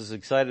 Jesus is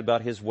excited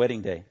about his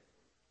wedding day,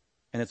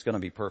 and it's going to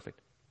be perfect.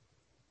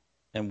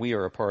 And we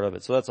are a part of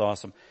it. So that's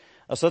awesome.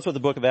 So that's what the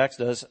book of Acts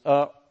does.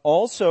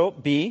 Also,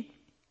 B,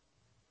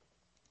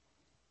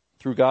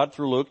 through God,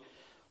 through Luke,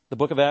 the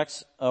book of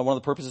Acts, one of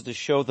the purposes is to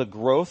show the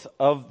growth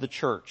of the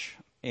church.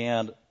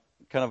 And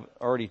kind of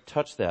already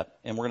touched that.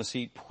 And we're going to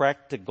see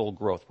practical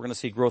growth. We're going to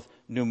see growth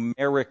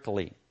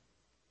numerically.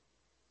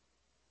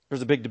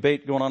 There's a big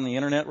debate going on the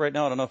internet right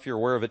now. I don't know if you're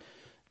aware of it,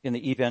 in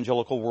the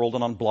evangelical world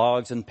and on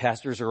blogs, and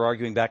pastors are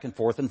arguing back and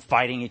forth and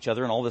fighting each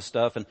other and all this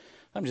stuff. And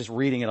I'm just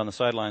reading it on the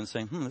sidelines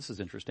saying, this is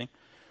interesting.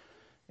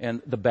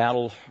 And the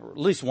battle, or at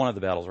least one of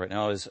the battles right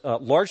now, is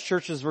large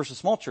churches versus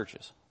small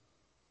churches.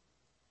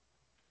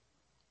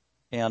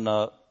 And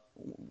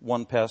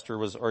one pastor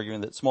was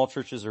arguing that small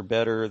churches are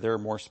better, they're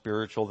more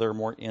spiritual, they're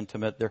more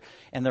intimate,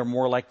 they're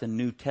more like the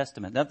New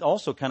Testament. That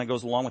also kind of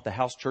goes along with the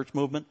house church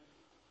movement.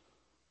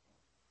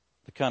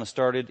 It kind of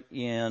started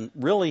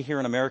really here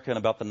in America in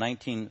about the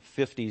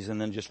 1950s and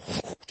then just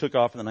took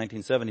off in the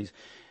 1970s.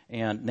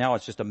 And now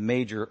it's just a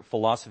major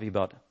philosophy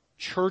about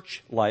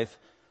church life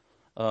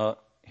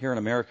here in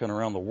America and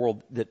around the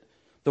world, that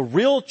the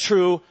real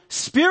true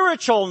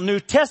spiritual New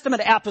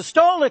Testament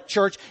apostolic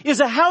church is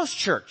a house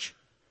church.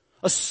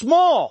 A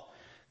small,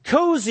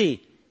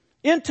 cozy,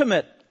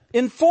 intimate,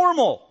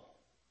 informal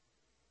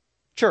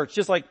church,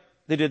 just like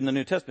they did in the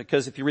New Testament.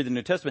 Because if you read the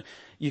New Testament,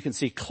 you can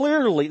see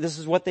clearly, this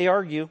is what they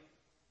argue.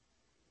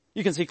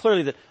 You can see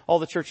clearly that all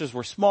the churches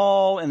were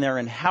small and they're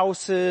in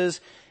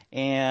houses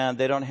and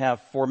they don't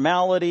have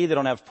formality, they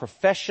don't have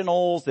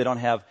professionals, they don't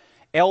have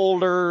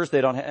elders,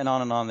 they don't have, and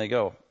on they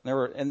go.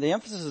 And the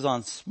emphasis is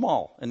on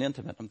small and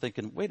intimate. I'm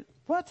thinking, wait,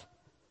 what?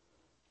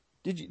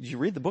 Did you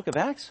read the book of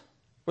Acts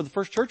where the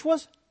first church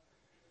was?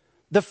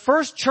 The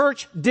first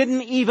church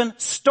didn't even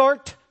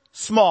start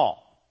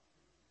small.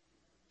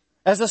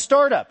 As a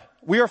startup,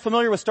 we are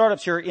familiar with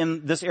startups here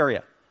in this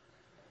area.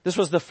 This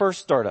was the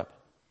first startup.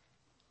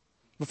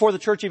 Before the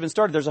church even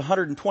started, there's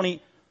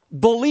 120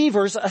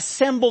 believers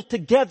assembled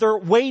together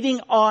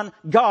waiting on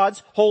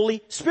God's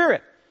Holy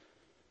Spirit.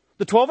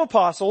 The 12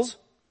 apostles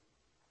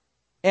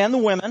and the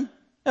women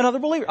and other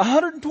believers.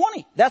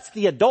 120. That's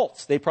the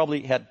adults. They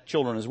probably had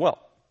children as well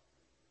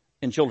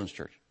in children's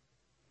church.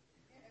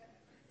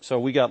 So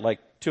we got like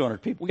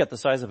 200 people. We got the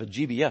size of a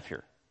GBF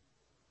here.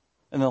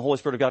 And the Holy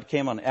Spirit of God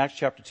came on Acts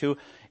chapter 2,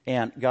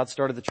 and God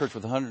started the church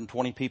with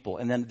 120 people.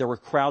 And then there were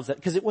crowds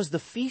because it was the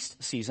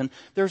feast season.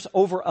 There's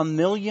over 1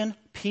 million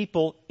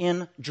people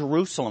in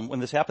Jerusalem when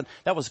this happened.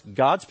 That was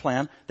God's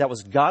plan. That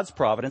was God's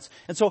providence.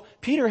 And so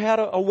Peter had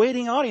a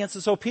waiting audience.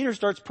 And so Peter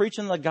starts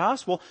preaching the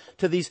gospel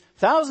to these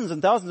thousands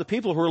and thousands of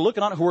people who are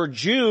looking on, who are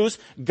Jews,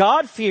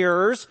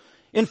 God-fearers,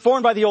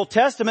 informed by the Old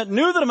Testament,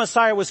 knew that a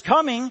Messiah was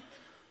coming.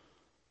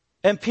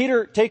 And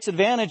Peter takes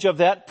advantage of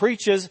that,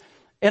 preaches,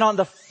 and on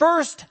the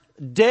first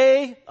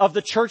day of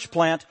the church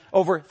plant,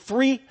 over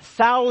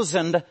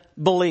 3,000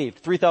 believed.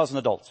 3,000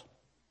 adults,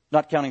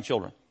 not counting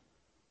children.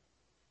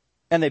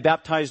 And they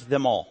baptized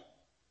them all.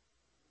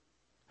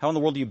 How in the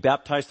world do you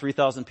baptize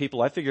 3,000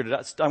 people? I figured it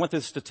out. I went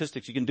through the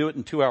statistics. You can do it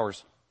in 2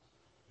 hours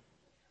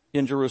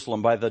in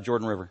Jerusalem by the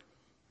Jordan River.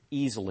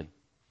 Easily.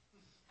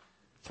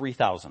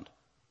 3,000.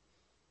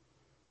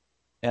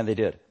 And they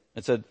did.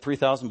 It said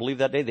 3,000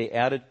 believed that day. They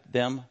added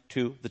them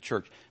to the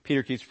church.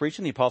 Peter keeps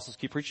preaching. The apostles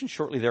keep preaching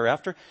shortly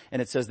thereafter.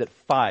 And it says that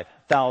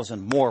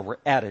 5,000 more were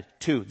added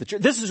to the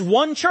church. This is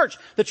one church.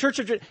 The church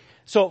of...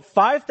 So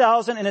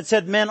 5,000, and it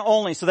said men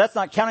only. So that's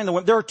not counting the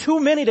women. There are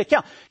too many to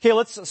count. Okay,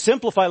 let's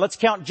simplify. Let's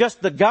count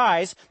just the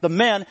guys, the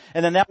men,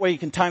 and then that way you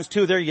can times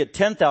 2 there, you get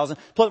 10,000.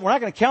 Plus, we're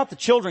not going to count the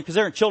children because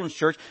they're in children's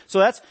church. So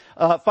that's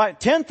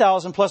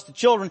 10,000 plus the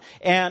children.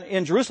 And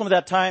in Jerusalem at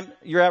that time,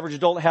 your average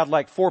adult had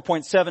like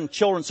 4.7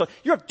 children. So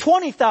you're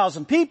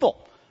 20,000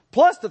 people.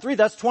 Plus the 3,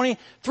 that's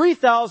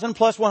 23,000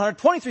 plus 100,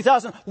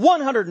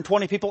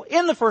 23,120 people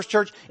in the first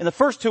church in the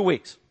first 2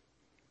 weeks.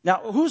 Now,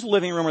 whose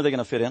living room are they going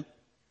to fit in?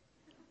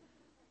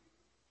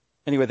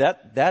 Anyway,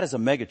 that is a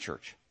mega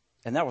church.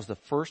 And that was the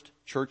first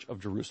church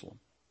of Jerusalem.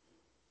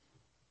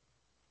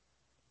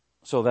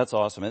 So that's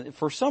awesome. And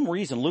for some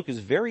reason, Luke is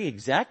very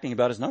exacting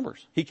about his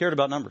numbers. He cared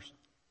about numbers.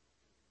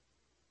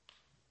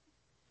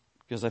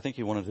 Because I think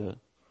he wanted to,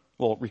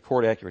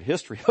 record accurate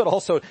history, but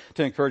also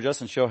to encourage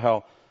us and show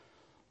how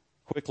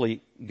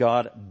quickly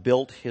God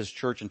built his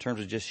church in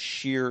terms of just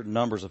sheer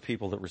numbers of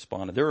people that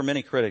responded. There were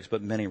many critics,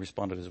 but many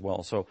responded as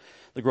well. So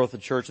the growth of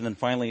the church, and then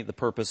finally the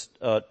purpose,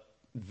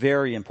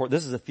 very important.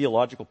 This is a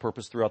theological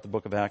purpose throughout the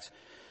book of Acts.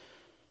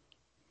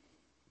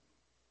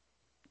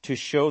 To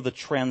show the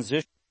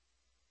transition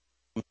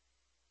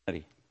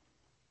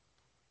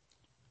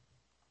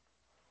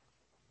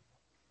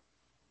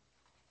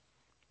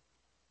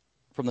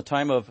from the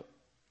time of,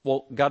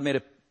 God made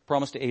a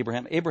promise to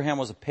Abraham. Abraham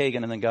was a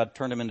pagan, and then God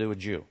turned him into a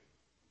Jew.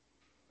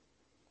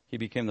 He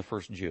became the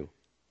first Jew.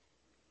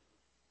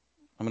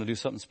 I'm going to do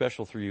something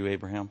special through you,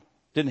 Abraham.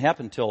 Didn't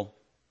happen until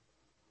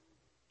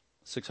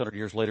 600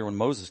 years later when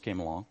Moses came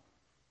along.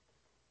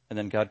 And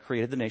then God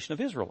created the nation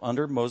of Israel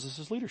under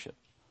Moses' leadership.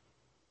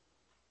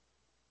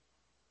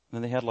 And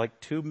then they had like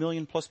 2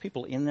 million plus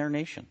people in their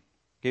nation.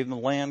 Gave them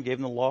the land, gave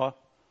them the law.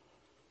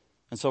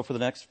 And so for the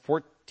next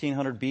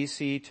 1400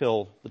 BC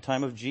till the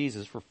time of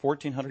Jesus, for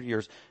 1400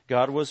 years,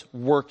 God was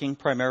working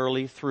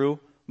primarily through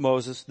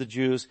Moses, the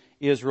Jews,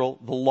 Israel,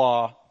 the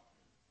law.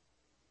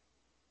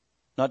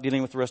 Not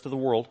dealing with the rest of the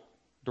world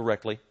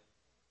directly,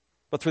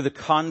 but through the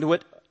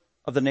conduit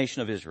of the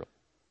nation of Israel.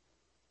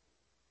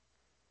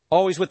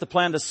 Always with the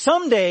plan to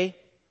someday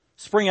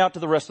spring out to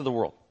the rest of the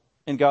world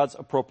in God's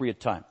appropriate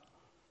time.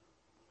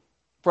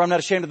 For I'm not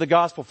ashamed of the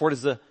gospel, for it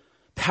is the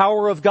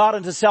power of God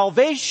unto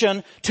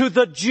salvation to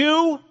the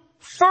Jew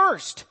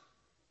first,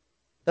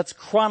 That's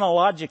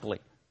chronologically.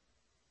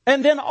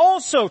 And then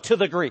also to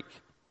the Greek.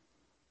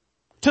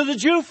 To the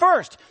Jew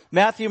first.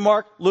 Matthew,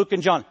 Mark, Luke,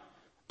 and John.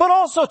 But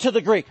also to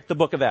the Greek, the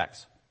book of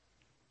Acts.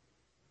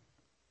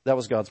 That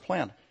was God's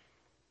plan.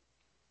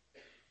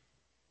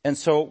 And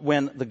so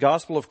when the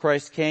gospel of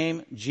Christ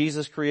came,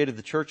 Jesus created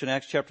the church in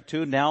Acts chapter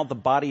 2. Now the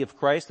body of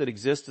Christ that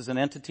exists as an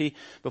entity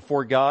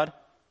before God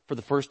for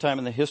the first time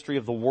in the history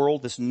of the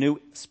world, this new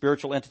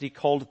spiritual entity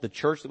called the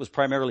church that was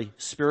primarily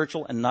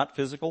spiritual and not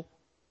physical.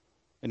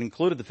 It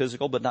included the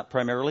physical, but not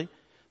primarily. It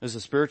was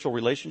a spiritual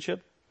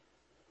relationship.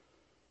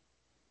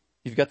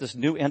 You've got this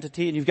new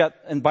entity,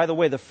 and by the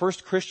way, the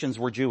first Christians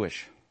were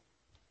Jewish.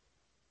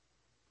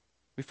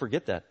 We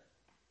forget that.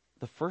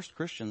 The first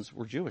Christians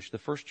were Jewish. The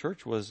first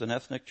church was an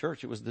ethnic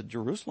church. It was the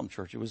Jerusalem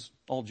church. It was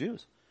all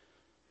Jews.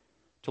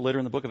 Till later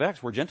in the book of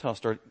Acts where Gentiles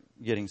start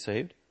getting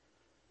saved.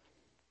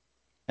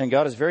 And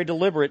God is very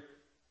deliberate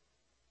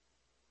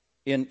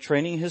in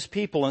training His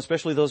people, and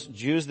especially those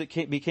Jews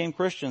that became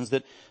Christians,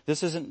 that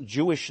this isn't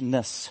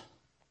Jewishness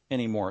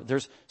anymore.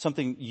 There's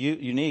something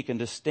unique and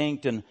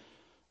distinct and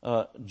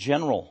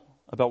general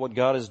about what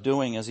God is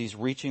doing as He's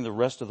reaching the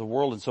rest of the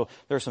world. And so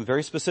there are some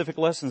very specific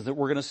lessons that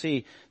we're going to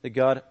see that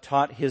God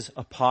taught His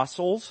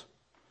apostles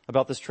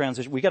about this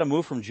transition. We got to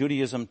move from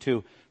Judaism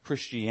to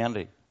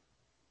Christianity.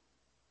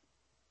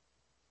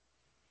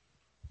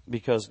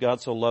 Because God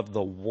so loved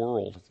the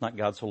world. It's not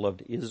God so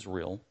loved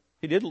Israel.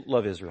 He did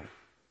love Israel.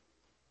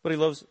 But He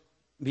loves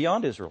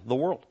beyond Israel, the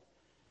world.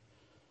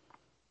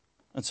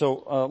 And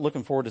so,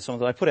 looking forward to some of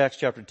that. I put Acts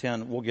chapter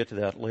 10. We'll get to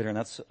that later. And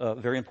that's a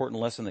very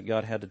important lesson that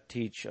God had to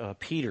teach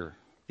Peter,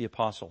 the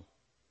apostle,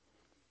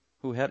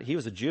 he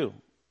was a Jew,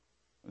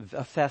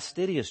 a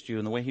fastidious Jew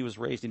in the way he was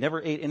raised. He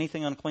never ate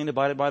anything unclean,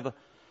 abided by the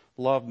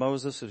law of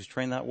Moses. He was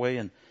trained that way.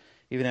 And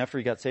even after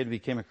he got saved and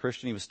became a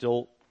Christian, he was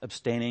still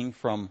abstaining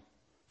from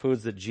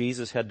foods that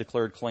Jesus had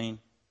declared clean.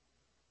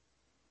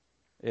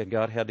 And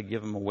God had to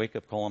give him a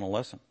wake-up call and a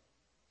lesson.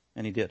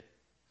 And He did,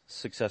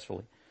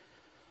 successfully.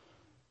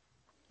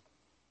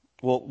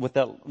 Well, with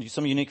that,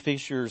 some unique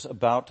features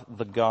about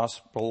the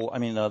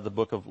the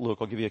book of Luke.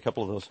 I'll give you a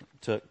couple of those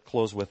to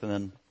close with. And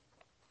then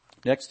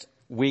next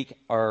week,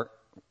 our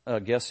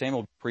guest Sam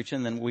will be preaching.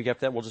 And then the week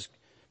after that, we'll just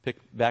pick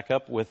back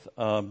up with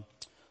the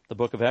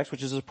book of Acts,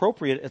 which is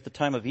appropriate at the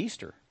time of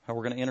Easter. How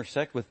we're going to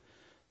intersect with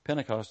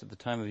Pentecost at the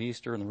time of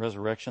Easter and the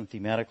resurrection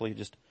thematically,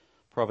 just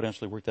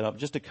providentially work that out.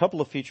 Just a couple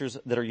of features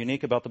that are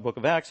unique about the book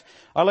of Acts.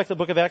 I like the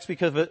book of Acts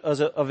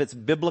because of its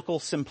biblical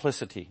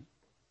simplicity.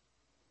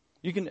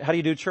 How do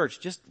you do church?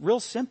 Just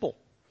real simple.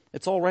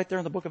 It's all right there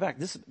in the book of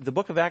Acts. The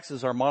book of Acts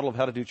is our model of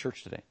how to do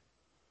church today.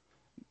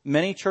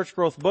 Many church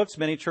growth books,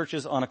 many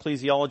churches on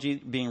ecclesiology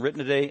being written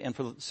today and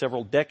for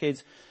several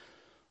decades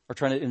are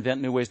trying to invent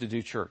new ways to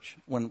do church.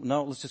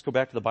 Let's just go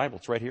back to the Bible.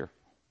 It's right here.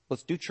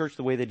 Let's do church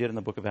the way they did in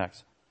the book of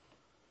Acts.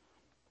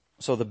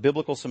 So the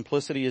biblical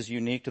simplicity is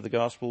unique to the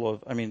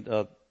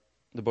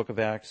the book of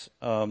Acts.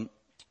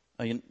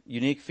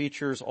 Unique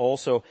features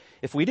also.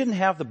 If we didn't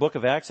have the book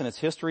of Acts and its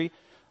history,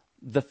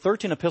 the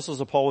 13 epistles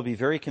of Paul would be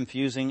very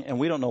confusing, and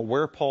we don't know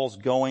where Paul's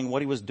going,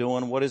 what he was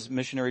doing, what his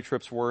missionary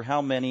trips were,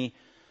 how many.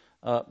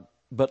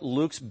 But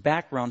Luke's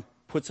background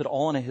puts it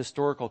all in a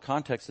historical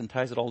context and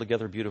ties it all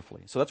together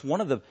beautifully. So that's one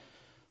of the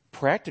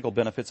practical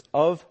benefits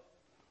of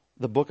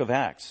the book of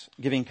Acts,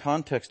 giving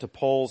context to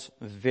Paul's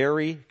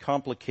very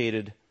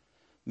complicated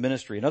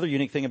ministry. Another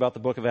unique thing about the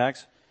book of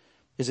Acts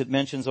is it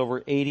mentions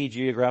over 80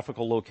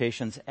 geographical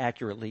locations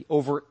accurately.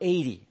 Over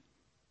 80.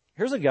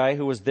 Here's a guy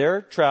who was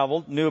there,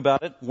 traveled, knew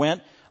about it,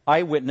 went,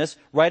 eyewitness,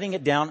 writing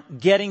it down,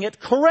 getting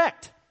it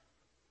correct.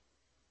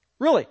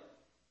 Really.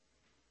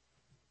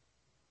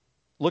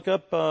 Look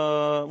up,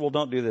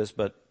 don't do this,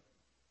 but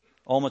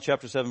Alma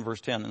chapter 7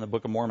 verse 10 in the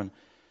Book of Mormon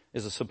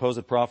is a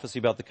supposed prophecy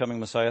about the coming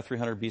Messiah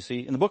 300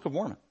 BC in the Book of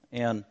Mormon.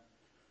 And it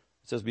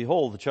says,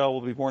 "Behold, the child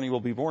will be born. He will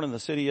be born in the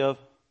city of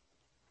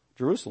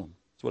Jerusalem."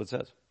 That's what it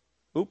says.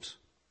 Oops.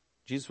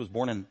 Jesus was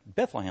born in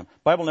Bethlehem.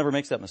 Bible never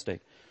makes that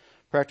mistake.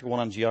 Practical one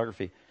on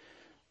geography.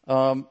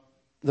 The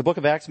book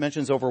of Acts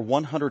mentions over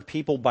 100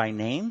 people by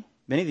name.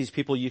 Many of these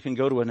people you can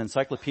go to an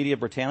Encyclopedia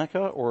Britannica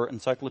or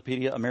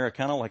Encyclopedia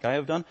Americana like I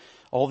have done.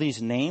 All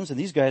these names, and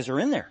these guys are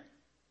in there.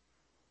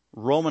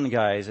 Roman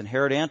guys and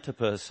Herod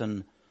Antipas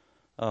and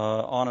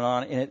on and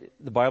on. And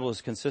the Bible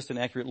is consistent,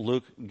 accurate.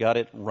 Luke got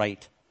it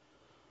right.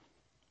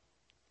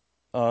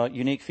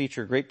 Unique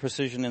feature, great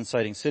precision in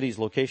citing cities,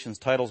 locations,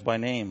 titles by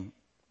name.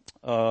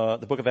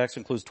 The book of Acts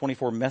includes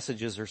 24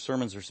 messages or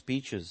sermons or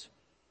speeches.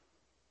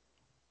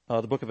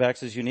 The book of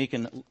Acts is unique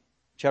in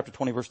chapter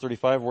 20, verse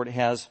 35, where it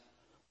has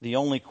the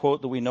only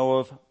quote that we know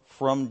of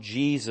from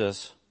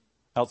Jesus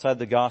outside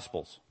the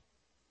Gospels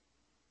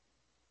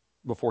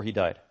before he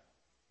died.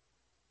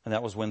 And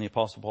that was when the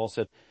Apostle Paul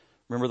said,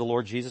 remember the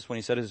Lord Jesus when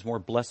he said it is more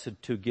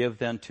blessed to give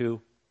than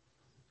to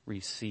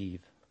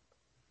receive.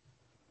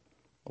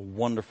 A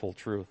wonderful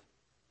truth.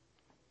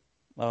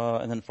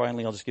 And then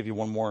finally, I'll just give you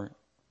one more.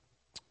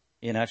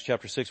 In Acts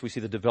chapter 6, we see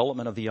the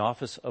development of the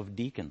office of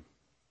deacon.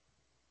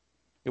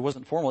 It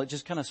wasn't formal. It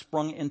just kind of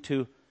sprung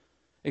into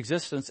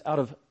existence out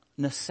of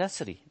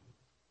necessity.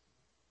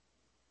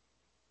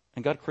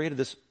 And God created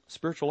this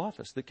spiritual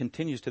office that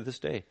continues to this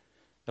day.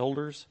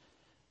 Elders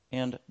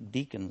and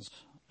deacons.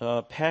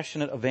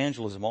 Passionate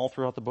evangelism all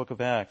throughout the book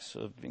of Acts.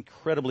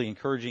 Incredibly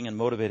encouraging and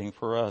motivating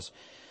for us.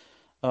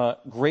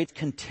 Great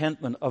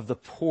contentment of the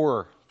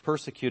poor,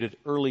 persecuted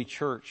early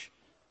church.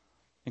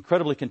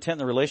 Incredibly content in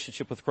their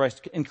relationship with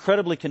Christ.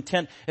 Incredibly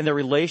content in their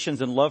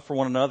relations and love for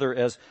one another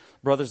as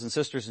brothers and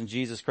sisters in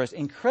Jesus Christ.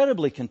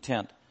 Incredibly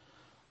content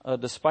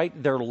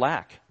despite their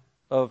lack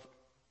of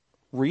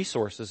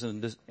resources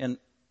and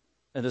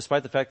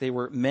despite the fact they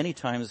were many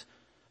times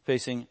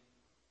facing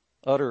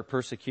utter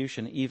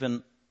persecution,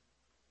 even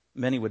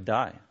many would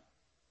die.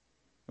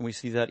 And we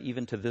see that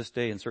even to this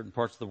day in certain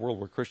parts of the world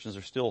where Christians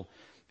are still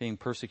being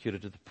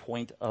persecuted to the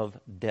point of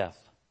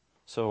death.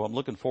 So I'm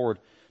looking forward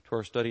to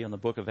our study on the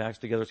book of Acts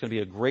together. It's going to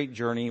be a great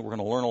journey. We're going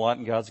to learn a lot,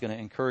 and God's going to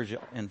encourage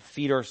and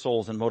feed our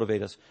souls and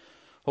motivate us,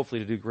 hopefully,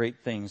 to do great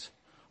things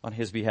on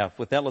His behalf.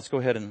 With that, let's go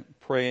ahead and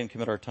pray and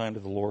commit our time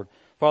to the Lord.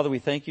 Father, we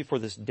thank You for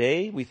this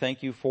day. We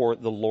thank You for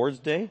the Lord's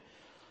Day.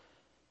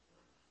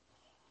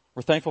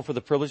 We're thankful for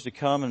the privilege to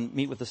come and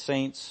meet with the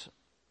saints,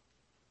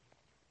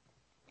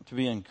 to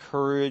be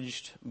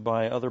encouraged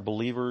by other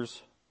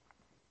believers,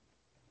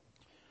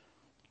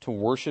 to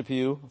worship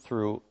You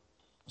through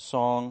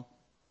song,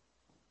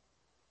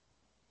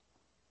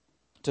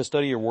 to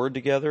study Your Word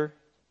together.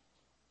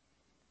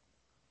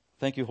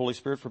 Thank You, Holy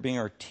Spirit, for being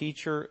our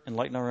teacher,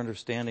 enlighten our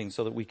understanding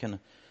so that we can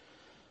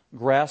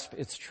grasp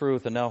its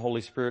truth. And now, Holy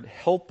Spirit,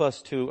 help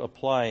us to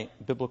apply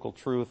biblical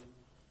truth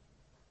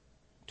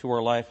to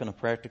our life in a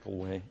practical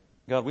way.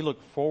 God, we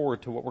look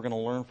forward to what we're going to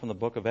learn from the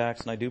book of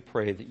Acts, and I do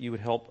pray that You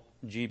would help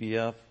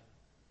GBF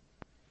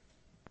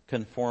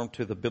conform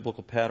to the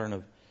biblical pattern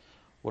of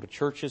what a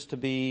church is to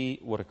be,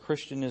 what a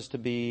Christian is to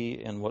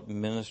be, and what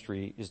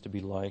ministry is to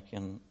be like.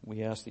 And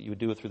we ask that You would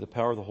do it through the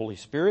power of the Holy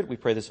Spirit. We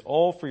pray this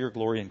all for Your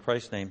glory in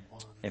Christ's name.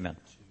 Amen.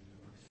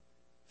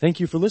 Thank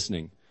you for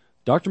listening.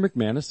 Dr.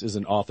 McManus is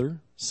an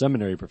author,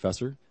 seminary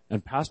professor,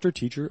 and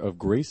pastor-teacher of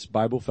Grace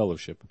Bible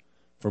Fellowship.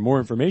 For more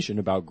information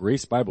about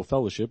Grace Bible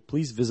Fellowship,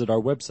 please visit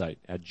our website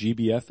at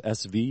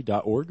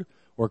gbfsv.org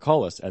or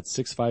call us at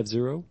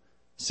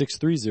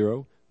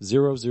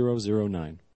 650-630-0009.